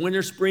 seasons: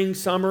 winter, spring,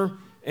 summer,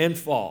 and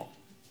fall.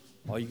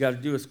 All you got to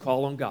do is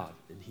call on God,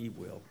 and He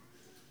will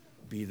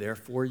be there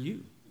for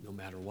you, no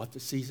matter what the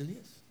season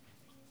is.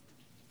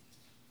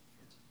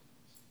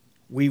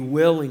 We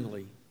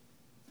willingly,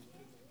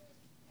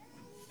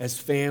 as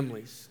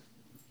families,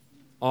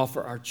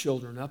 offer our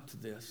children up to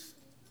this,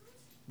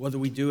 whether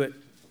we do it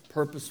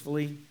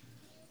purposefully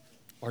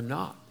or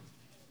not.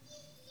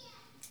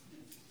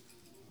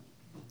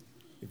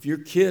 If your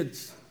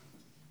kids,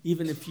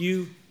 even if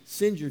you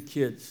send your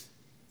kids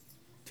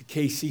to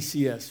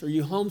KCCS or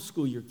you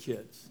homeschool your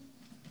kids,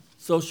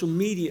 social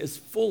media is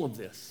full of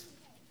this.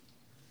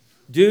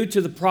 Due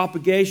to the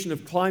propagation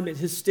of climate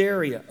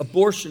hysteria,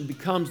 abortion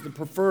becomes the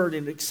preferred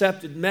and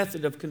accepted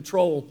method of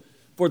control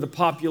for the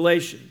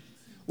population.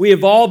 We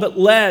have all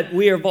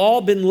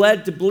been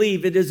led to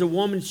believe it is a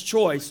woman's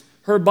choice,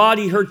 her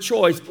body, her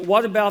choice. But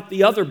what about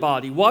the other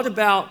body? What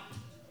about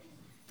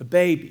the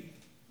baby?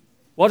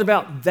 What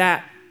about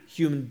that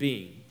human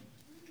being?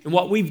 And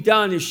what we've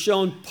done is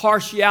shown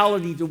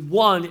partiality to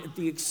one at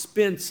the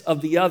expense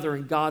of the other,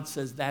 and God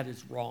says that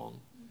is wrong.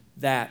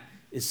 That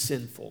is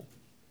sinful.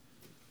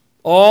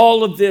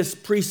 All of this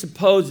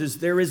presupposes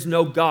there is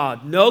no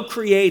God, no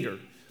creator,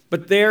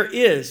 but there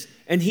is.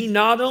 And He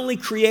not only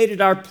created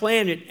our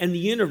planet and the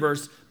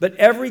universe, but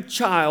every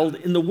child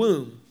in the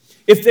womb.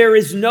 If there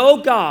is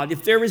no God,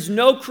 if there is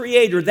no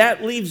creator,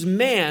 that leaves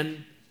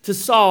man to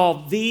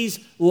solve these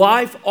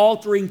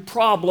life-altering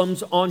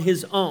problems on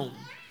his own.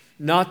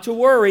 Not to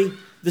worry,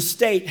 the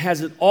state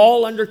has it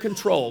all under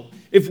control.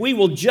 If we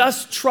will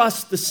just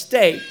trust the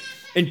state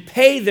and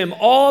pay them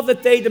all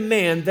that they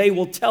demand, they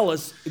will tell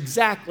us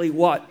exactly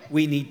what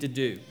we need to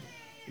do.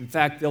 In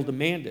fact, they'll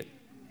demand it.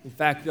 In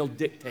fact, they'll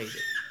dictate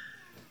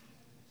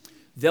it.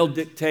 They'll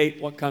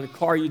dictate what kind of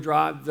car you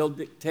drive. They'll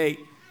dictate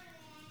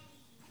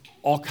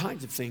all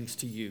kinds of things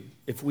to you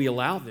if we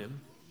allow them.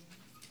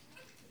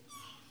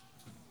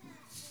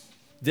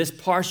 This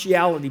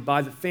partiality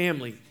by the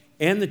family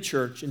and the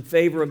church in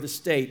favor of the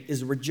state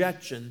is a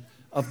rejection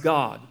of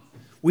God.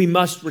 We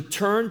must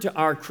return to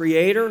our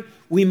Creator.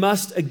 We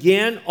must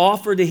again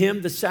offer to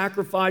Him the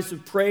sacrifice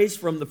of praise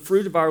from the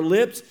fruit of our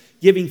lips,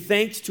 giving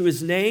thanks to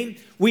His name.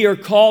 We are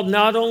called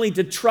not only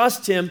to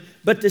trust Him,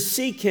 but to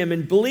seek Him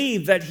and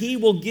believe that He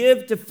will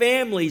give to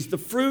families the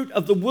fruit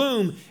of the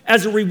womb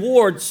as a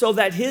reward, so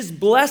that His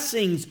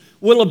blessings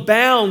will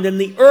abound and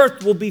the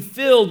earth will be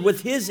filled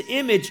with His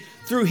image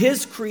through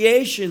His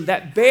creation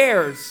that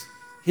bears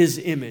His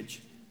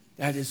image.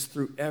 That is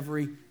through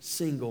every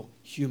single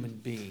human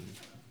being.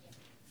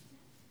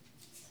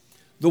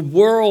 The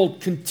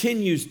world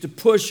continues to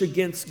push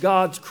against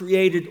God's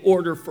created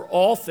order for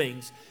all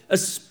things,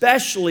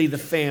 especially the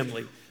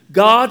family.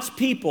 God's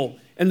people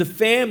and the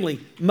family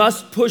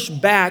must push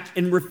back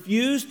and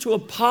refuse to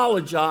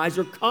apologize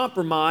or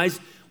compromise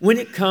when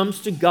it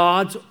comes to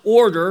God's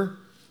order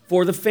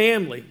for the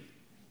family.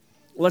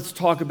 Let's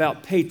talk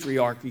about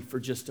patriarchy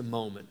for just a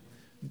moment.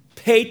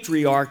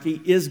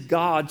 Patriarchy is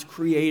God's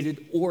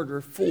created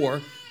order for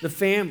the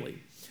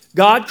family.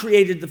 God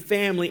created the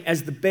family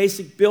as the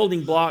basic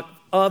building block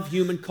of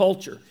human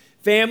culture.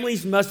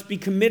 Families must be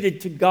committed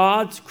to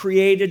God's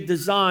created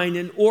design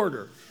and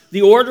order.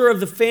 The order of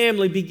the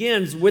family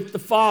begins with the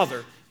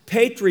father.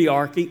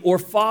 Patriarchy or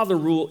father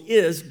rule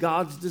is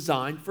God's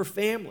design for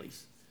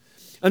families.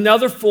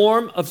 Another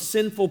form of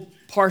sinful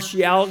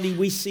partiality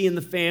we see in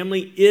the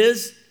family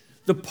is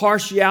the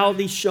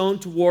partiality shown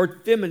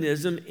toward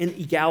feminism and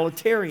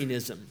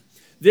egalitarianism.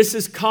 This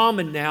is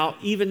common now,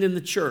 even in the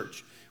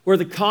church, where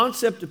the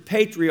concept of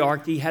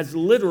patriarchy has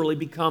literally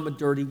become a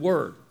dirty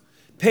word.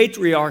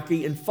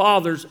 Patriarchy and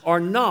fathers are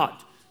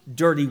not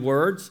dirty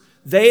words.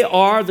 They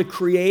are the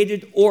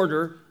created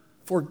order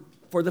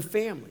for the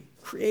family,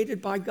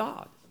 created by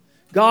God.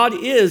 God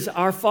is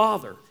our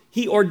Father.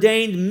 He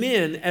ordained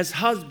men as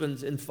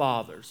husbands and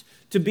fathers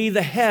to be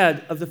the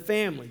head of the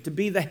family, to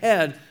be the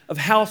head of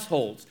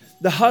households.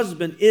 The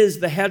husband is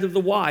the head of the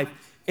wife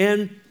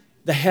and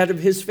the head of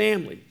his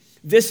family.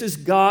 This is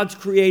God's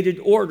created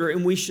order,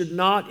 and we should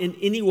not in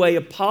any way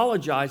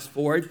apologize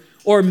for it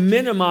or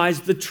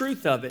minimize the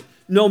truth of it,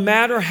 no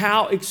matter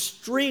how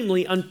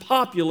extremely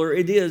unpopular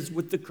it is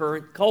with the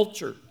current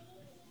culture.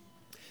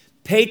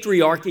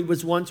 Patriarchy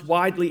was once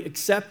widely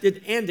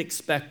accepted and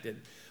expected,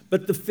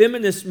 but the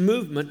feminist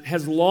movement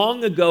has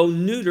long ago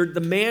neutered the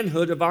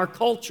manhood of our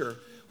culture,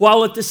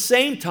 while at the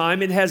same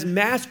time it has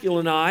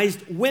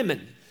masculinized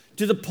women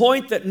to the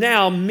point that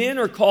now men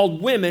are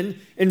called women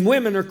and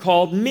women are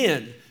called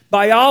men.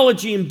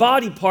 Biology and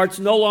body parts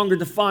no longer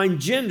define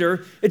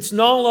gender. It's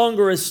no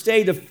longer a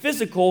state of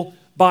physical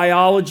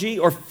biology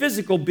or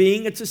physical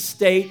being. It's a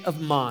state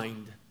of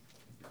mind.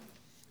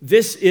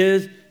 This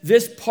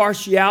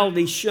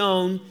partiality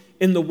shown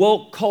in the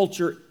woke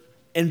culture,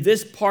 and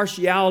this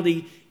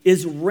partiality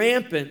is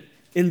rampant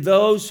in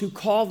those who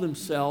call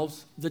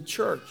themselves the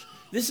church.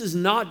 This is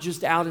not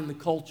just out in the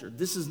culture.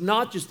 This is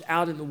not just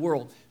out in the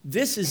world.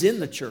 This is in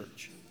the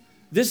church.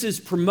 This is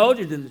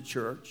promoted in the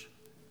church.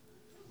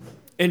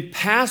 And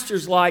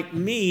pastors like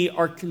me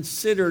are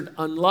considered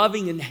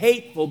unloving and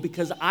hateful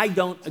because I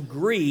don't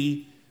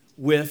agree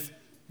with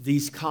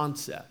these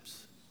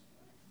concepts.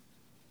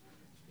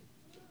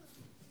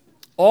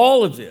 In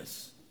all of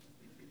this,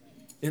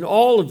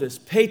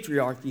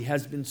 patriarchy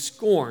has been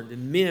scorned,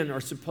 and men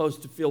are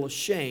supposed to feel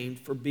ashamed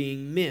for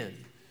being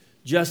men.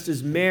 Just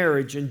as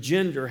marriage and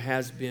gender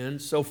has been,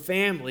 so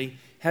family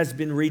has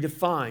been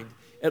redefined,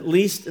 at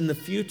least in the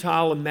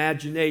futile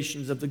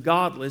imaginations of the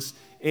godless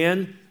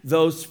and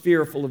those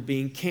fearful of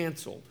being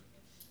canceled.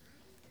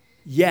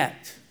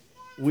 Yet,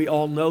 we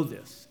all know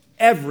this.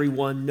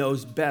 Everyone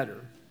knows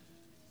better.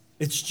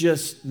 It's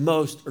just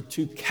most are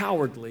too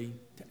cowardly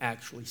to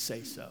actually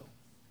say so.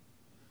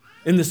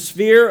 In the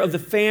sphere of the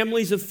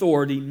family's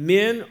authority,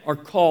 men are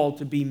called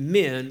to be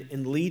men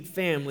and lead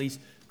families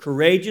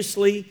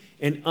courageously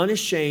and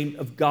unashamed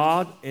of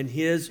God and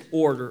His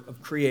order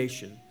of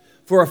creation.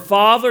 For a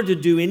father to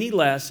do any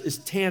less is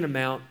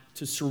tantamount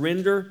to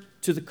surrender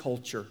to the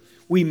culture.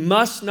 We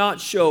must not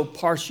show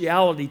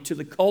partiality to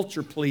the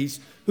culture police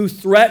who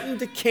threaten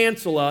to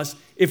cancel us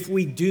if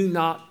we do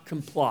not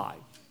comply.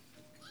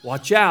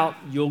 Watch out,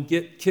 you'll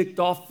get kicked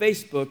off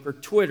Facebook or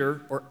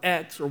Twitter or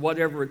X or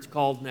whatever it's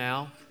called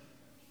now.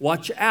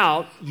 Watch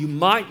out, you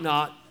might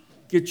not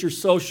get your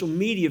social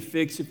media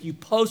fix if you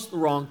post the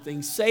wrong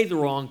thing, say the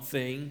wrong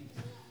thing,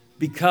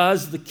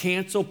 because the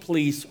cancel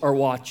police are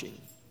watching.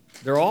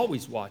 They're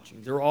always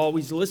watching. They're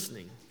always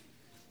listening.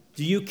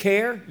 Do you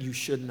care? You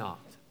should not.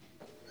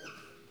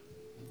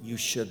 You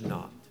should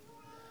not.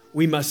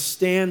 We must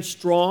stand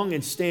strong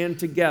and stand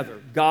together.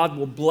 God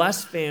will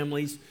bless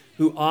families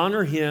who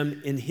honor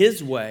Him in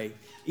His way,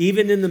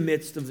 even in the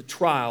midst of the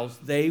trials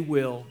that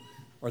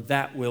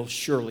will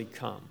surely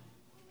come.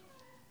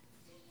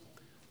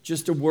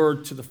 Just a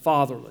word to the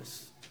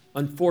fatherless.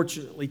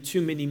 Unfortunately,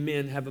 too many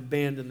men have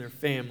abandoned their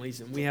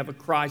families, and we have a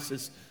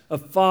crisis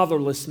of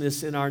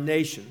fatherlessness in our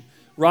nation.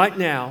 Right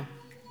now,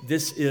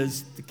 this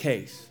is the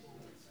case.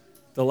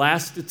 The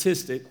last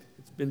statistic,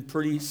 it's been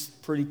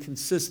pretty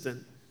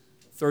consistent,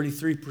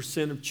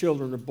 33% of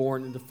children are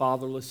born into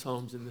fatherless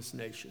homes in this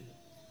nation.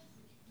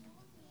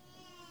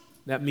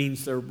 That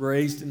means they're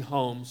raised in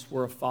homes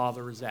where a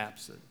father is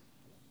absent.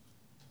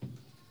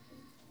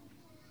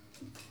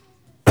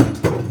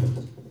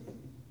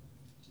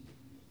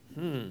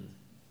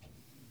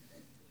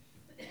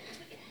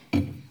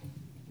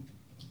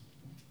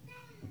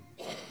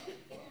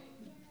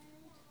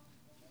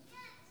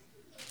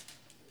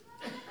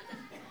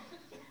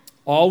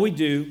 All we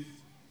do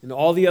in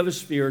all the other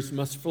spheres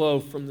must flow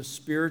from the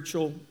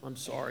spiritual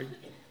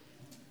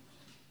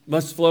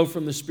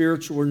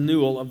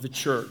renewal of the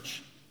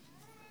church.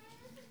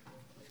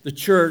 The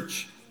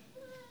church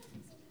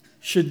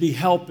should be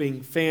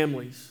helping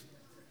families,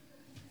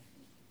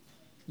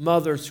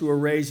 mothers who are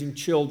raising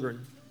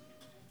children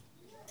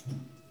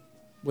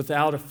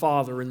without a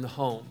father in the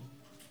home.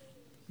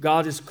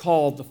 God has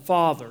called the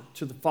father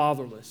to the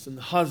fatherless and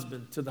the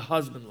husband to the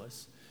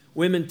husbandless.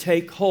 Women,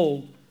 take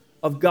hold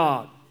of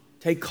God.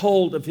 Take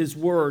hold of His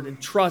word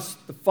and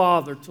trust the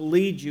Father to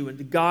lead you and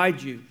to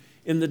guide you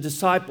in the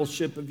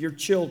discipleship of your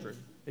children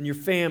and your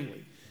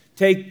family.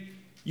 Take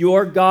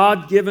your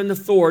God-given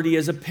authority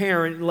as a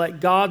parent and let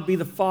God be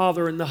the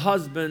father and the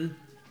husband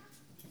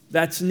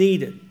that's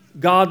needed.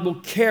 God will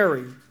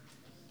carry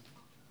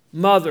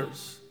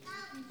mothers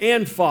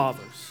and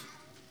fathers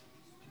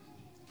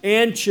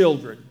and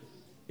children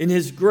in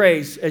His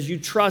grace as you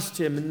trust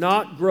Him and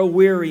not grow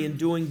weary in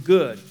doing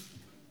good.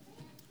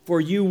 For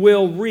you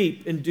will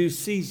reap in due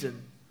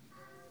season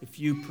if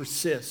you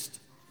persist.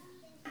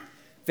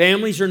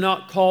 Families are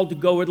not called to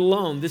go it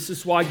alone. This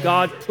is why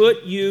God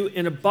put you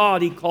in a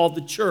body called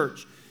the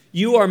church.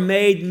 You are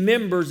made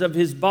members of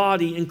His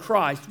body in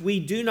Christ. We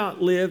do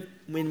not live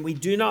when we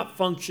do not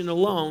function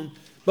alone,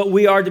 but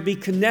we are to be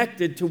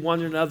connected to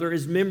one another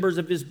as members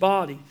of His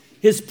body.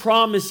 His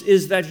promise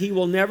is that He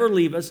will never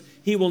leave us,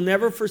 He will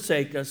never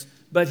forsake us,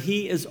 but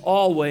He is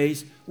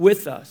always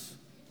with us.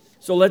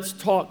 So let's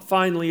talk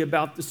finally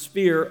about the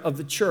sphere of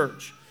the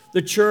church.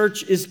 The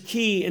church is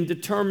key in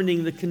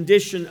determining the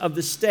condition of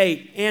the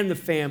state and the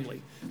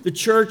family. The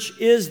church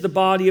is the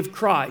body of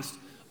Christ.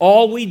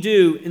 All we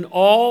do in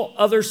all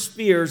other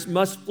spheres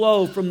must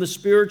flow from the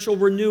spiritual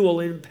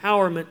renewal and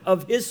empowerment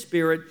of His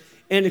Spirit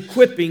and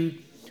equipping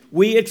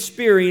we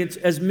experience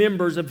as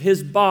members of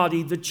His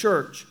body, the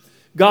church.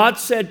 God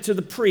said to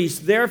the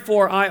priest,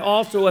 "Therefore I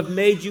also have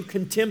made you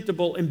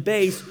contemptible and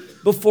base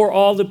before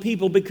all the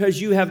people,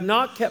 because you have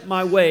not kept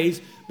my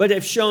ways, but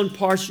have shown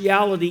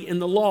partiality in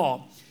the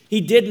law." He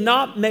did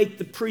not make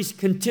the priest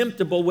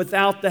contemptible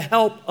without the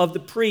help of the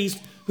priest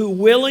who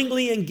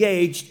willingly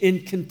engaged in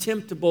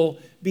contemptible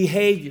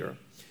behavior.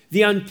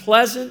 The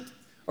unpleasant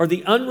or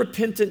the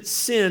unrepentant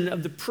sin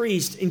of the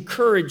priest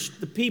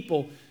encouraged the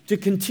people to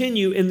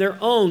continue in their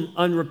own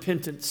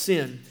unrepentant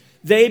sin.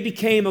 They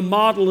became a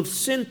model of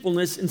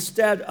sinfulness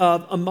instead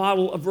of a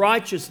model of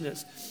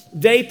righteousness.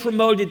 They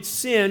promoted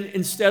sin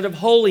instead of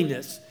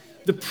holiness.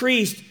 The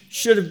priest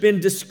should have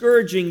been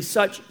discouraging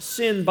such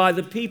sin by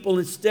the people.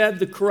 Instead,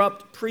 the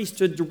corrupt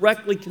priesthood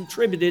directly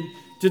contributed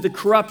to the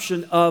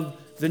corruption of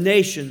the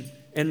nation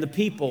and the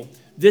people.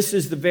 This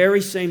is the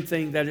very same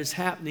thing that is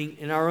happening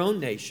in our own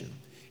nation.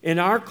 In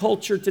our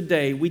culture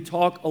today, we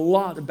talk a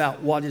lot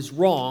about what is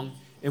wrong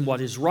and what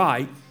is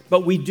right,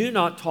 but we do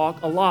not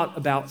talk a lot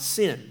about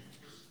sin.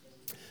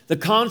 The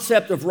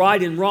concept of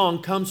right and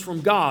wrong comes from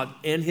God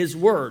and His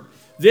Word.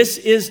 This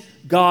is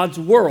God's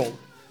world.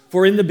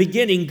 For in the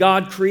beginning,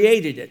 God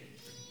created it.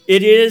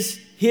 It is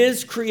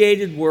His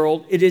created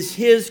world. It is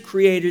His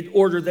created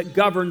order that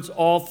governs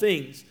all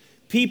things.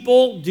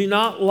 People do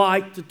not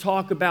like to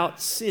talk about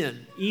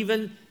sin.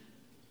 Even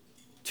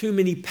too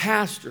many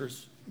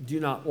pastors do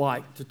not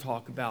like to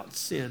talk about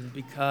sin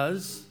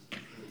because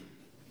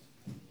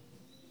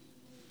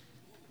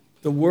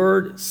the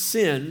word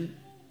sin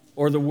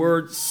or the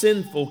word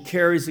sinful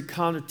carries a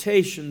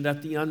connotation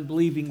that the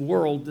unbelieving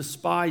world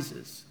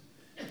despises.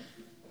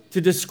 To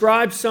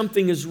describe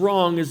something as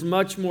wrong is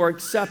much more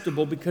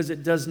acceptable because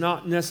it does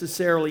not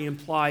necessarily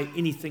imply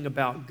anything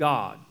about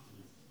God.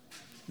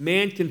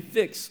 Man can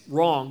fix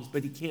wrongs,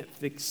 but he can't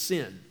fix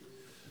sin.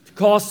 To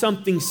call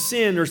something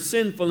sin or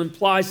sinful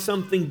implies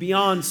something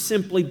beyond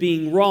simply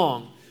being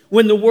wrong.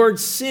 When the word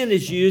sin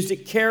is used,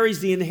 it carries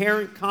the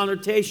inherent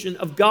connotation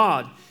of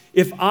God.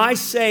 If I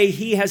say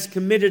he has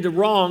committed a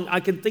wrong, I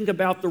can think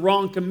about the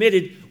wrong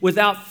committed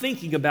without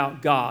thinking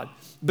about God.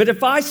 But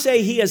if I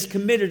say he has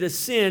committed a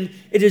sin,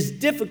 it is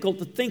difficult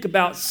to think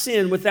about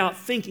sin without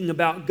thinking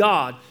about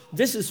God.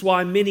 This is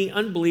why many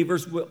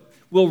unbelievers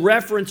will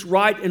reference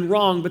right and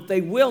wrong, but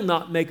they will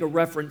not make a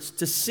reference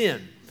to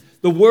sin.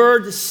 The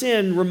word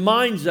sin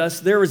reminds us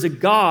there is a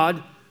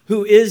God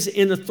who is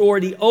in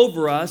authority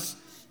over us,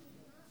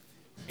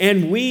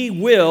 and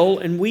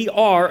we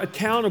are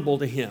accountable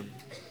to Him.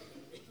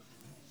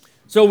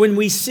 So when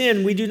we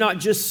sin, we do not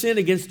just sin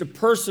against a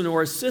person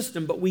or a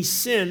system, but we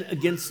sin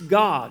against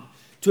God.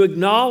 To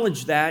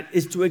acknowledge that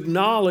is to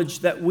acknowledge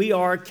that we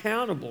are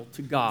accountable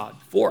to God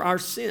for our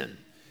sin.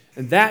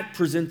 And that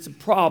presents a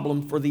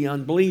problem for the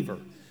unbeliever,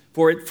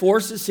 for it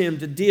forces him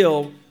to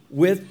deal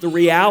with the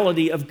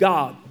reality of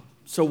God.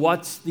 So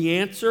what's the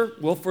answer?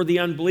 Well, for the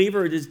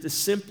unbeliever, it is to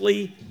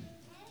simply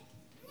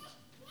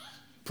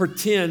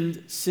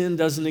pretend sin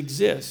doesn't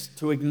exist,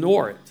 to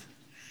ignore it.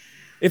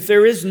 If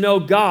there is no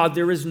God,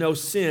 there is no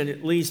sin,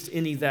 at least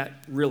any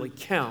that really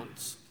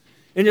counts.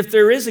 And if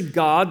there is a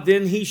God,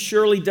 then He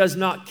surely does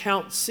not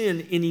count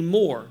sin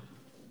anymore.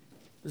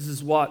 This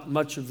is what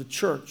much of the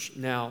church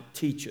now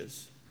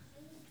teaches.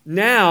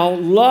 Now,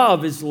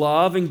 love is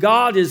love, and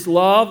God is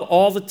love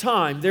all the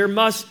time. There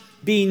must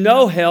be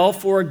no hell,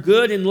 for a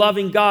good and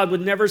loving God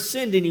would never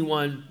send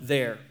anyone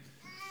there.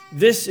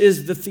 This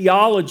is the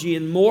theology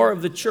in more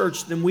of the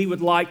church than we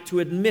would like to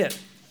admit.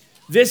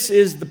 This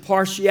is the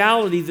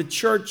partiality the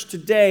church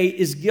today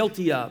is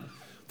guilty of.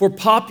 For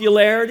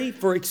popularity,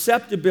 for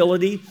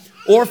acceptability,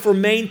 or for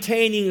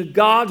maintaining a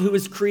God who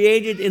is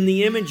created in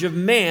the image of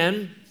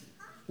man,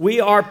 we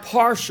are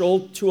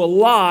partial to a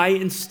lie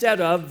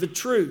instead of the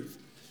truth.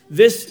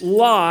 This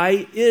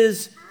lie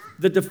is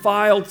the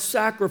defiled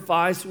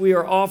sacrifice we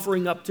are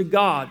offering up to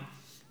God,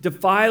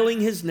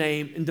 defiling His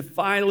name and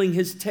defiling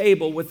His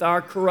table with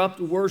our corrupt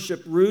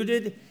worship,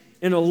 rooted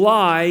in a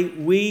lie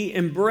we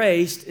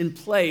embraced in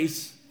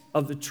place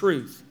of the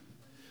truth.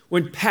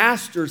 When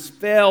pastors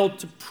fail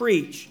to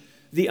preach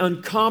the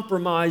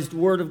uncompromised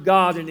Word of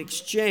God in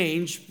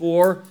exchange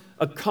for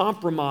a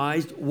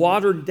compromised,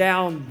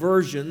 watered-down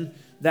version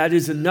that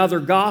is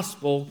another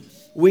gospel,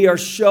 we are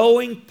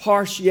showing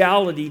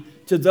partiality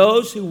to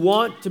those who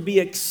want to be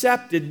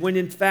accepted when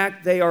in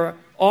fact they are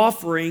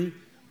offering,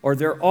 or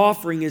their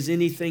offering is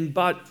anything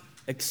but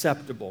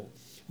acceptable.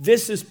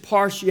 This is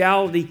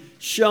partiality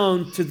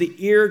shown to the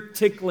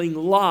ear-tickling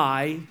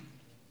lie,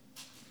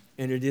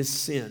 and it is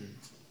sin.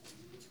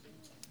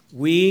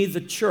 We,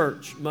 the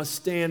church, must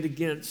stand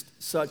against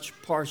such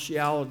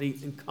partiality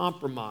and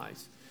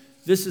compromise.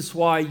 This is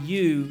why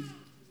you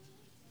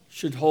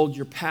should hold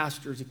your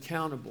pastors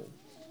accountable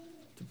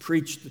to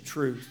preach the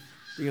truth,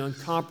 the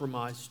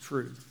uncompromised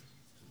truth.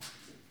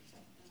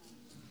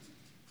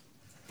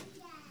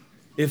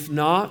 If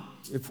not,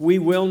 if we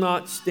will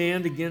not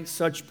stand against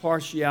such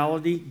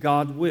partiality,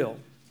 God will.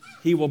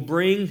 He will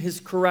bring His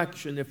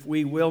correction if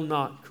we will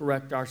not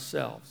correct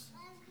ourselves.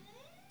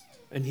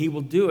 And He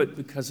will do it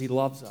because He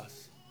loves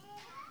us.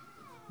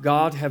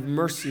 God, have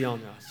mercy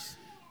on us.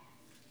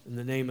 In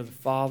the name of the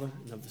Father,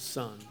 and of the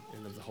Son,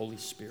 and of the Holy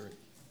Spirit.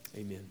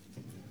 Amen.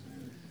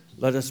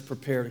 Let us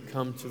prepare to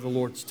come to the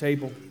Lord's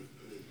table.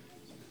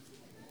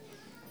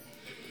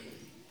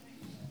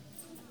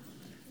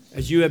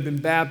 As you have been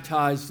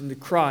baptized into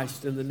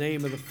Christ in the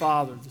name of the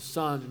Father, the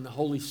Son, and the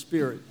Holy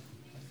Spirit,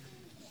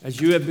 as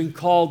you have been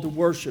called to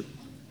worship,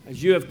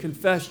 as you have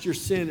confessed your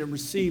sin and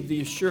received the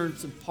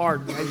assurance of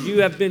pardon, as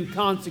you have been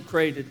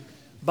consecrated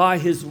by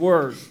His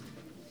Word,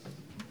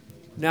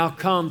 now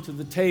come to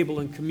the table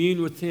and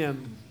commune with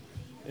Him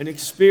and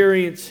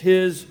experience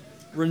His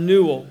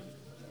renewal,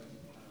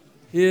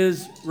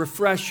 His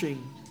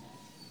refreshing,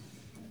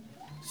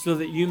 so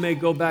that you may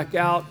go back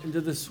out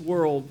into this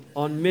world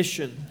on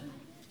mission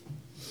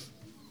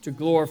to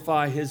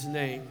glorify His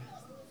name.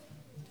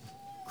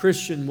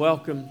 Christian,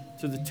 welcome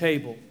to the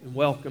table and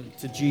welcome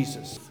to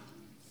Jesus.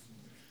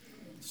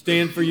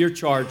 Stand for your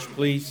charge,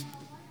 please.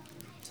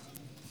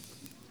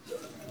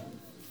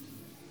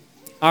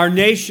 Our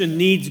nation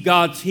needs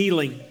God's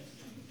healing.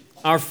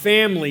 Our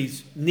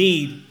families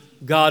need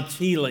God's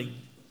healing.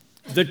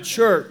 The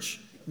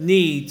church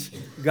needs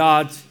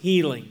God's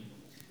healing.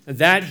 And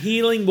that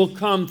healing will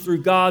come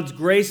through God's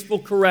graceful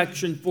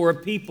correction for a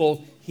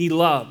people He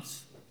loves.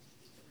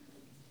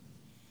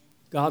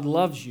 God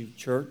loves you,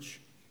 church.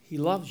 He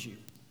loves you.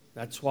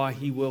 That's why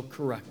He will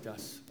correct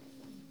us.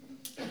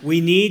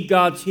 We need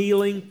God's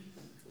healing,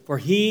 for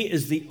He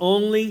is the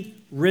only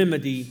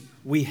remedy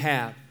we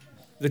have.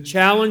 The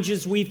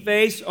challenges we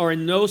face are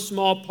in no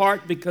small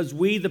part because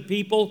we, the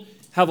people,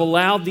 have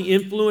allowed the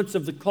influence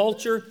of the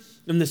culture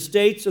and the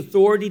state's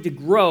authority to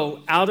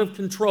grow out of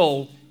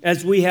control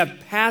as we have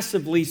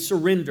passively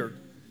surrendered,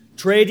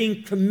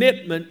 trading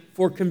commitment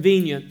for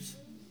convenience.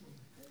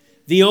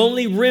 The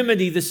only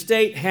remedy the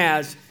state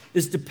has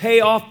is to pay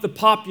off the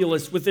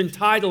populace with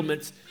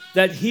entitlements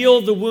that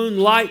heal the wound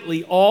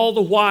lightly, all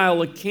the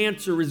while a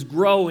cancer is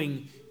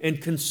growing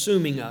and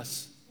consuming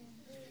us.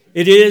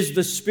 It is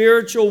the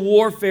spiritual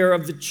warfare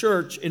of the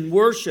church in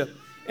worship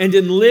and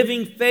in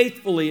living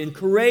faithfully and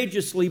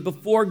courageously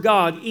before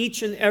God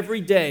each and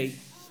every day,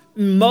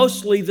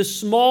 mostly the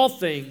small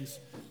things,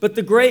 but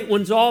the great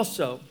ones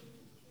also.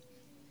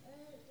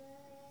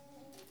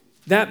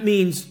 That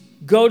means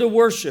go to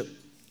worship,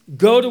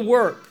 go to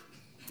work,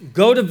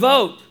 go to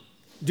vote,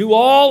 Do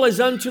all as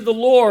unto the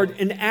Lord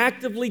and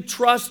actively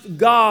trust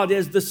God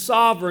as the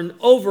sovereign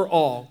over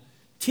all.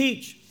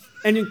 Teach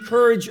and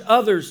encourage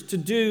others to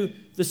do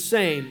the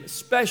same.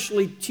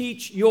 Especially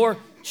teach your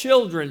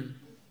children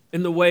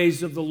in the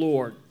ways of the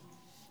Lord.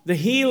 The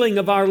healing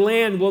of our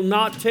land will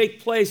not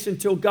take place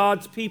until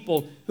God's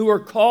people who are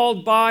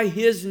called by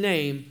His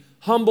name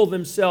humble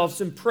themselves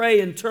and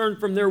pray and turn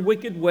from their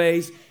wicked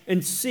ways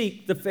and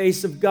seek the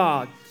face of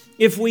God.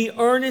 If we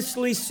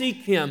earnestly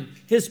seek Him,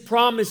 His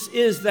promise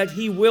is that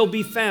He will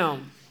be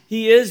found.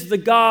 He is the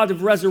God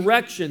of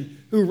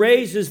resurrection who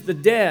raises the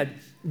dead.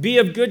 Be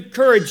of good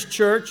courage,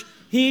 church.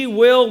 He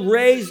will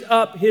raise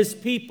up His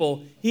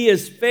people. He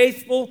is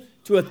faithful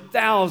to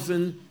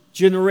 1,000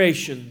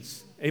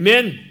 generations.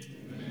 Amen.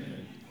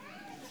 Amen.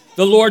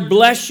 The Lord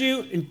bless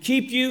you and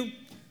keep you.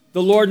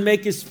 The Lord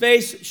make His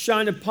face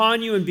shine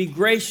upon you and be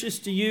gracious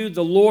to you.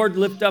 The Lord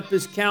lift up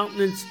His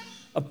countenance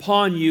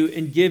upon you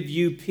and give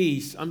you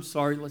peace. I'm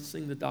sorry, let's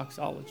sing the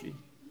doxology.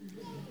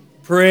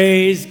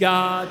 Praise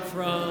God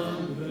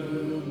from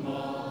whom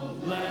all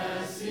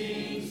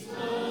blessings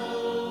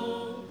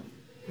flow.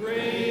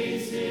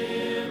 Praise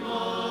Him,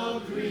 all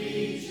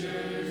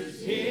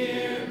creatures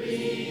here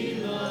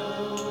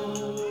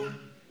below.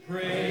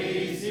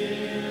 Praise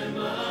Him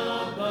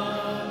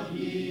above,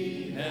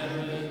 ye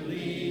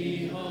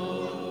heavenly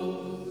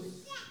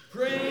hosts.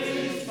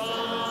 Praise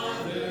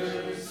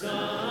Father,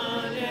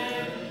 Son,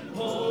 and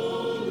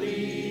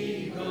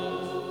Holy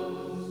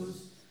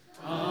Ghost.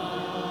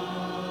 Amen.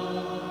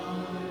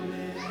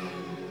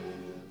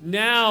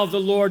 Now the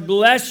Lord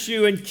bless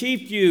you and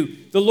keep you.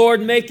 The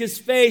Lord make His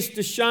face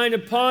to shine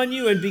upon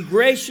you and be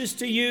gracious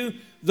to you.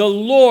 The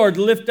Lord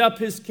lift up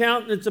His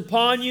countenance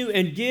upon you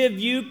and give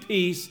you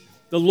peace.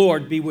 The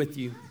Lord be with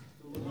you.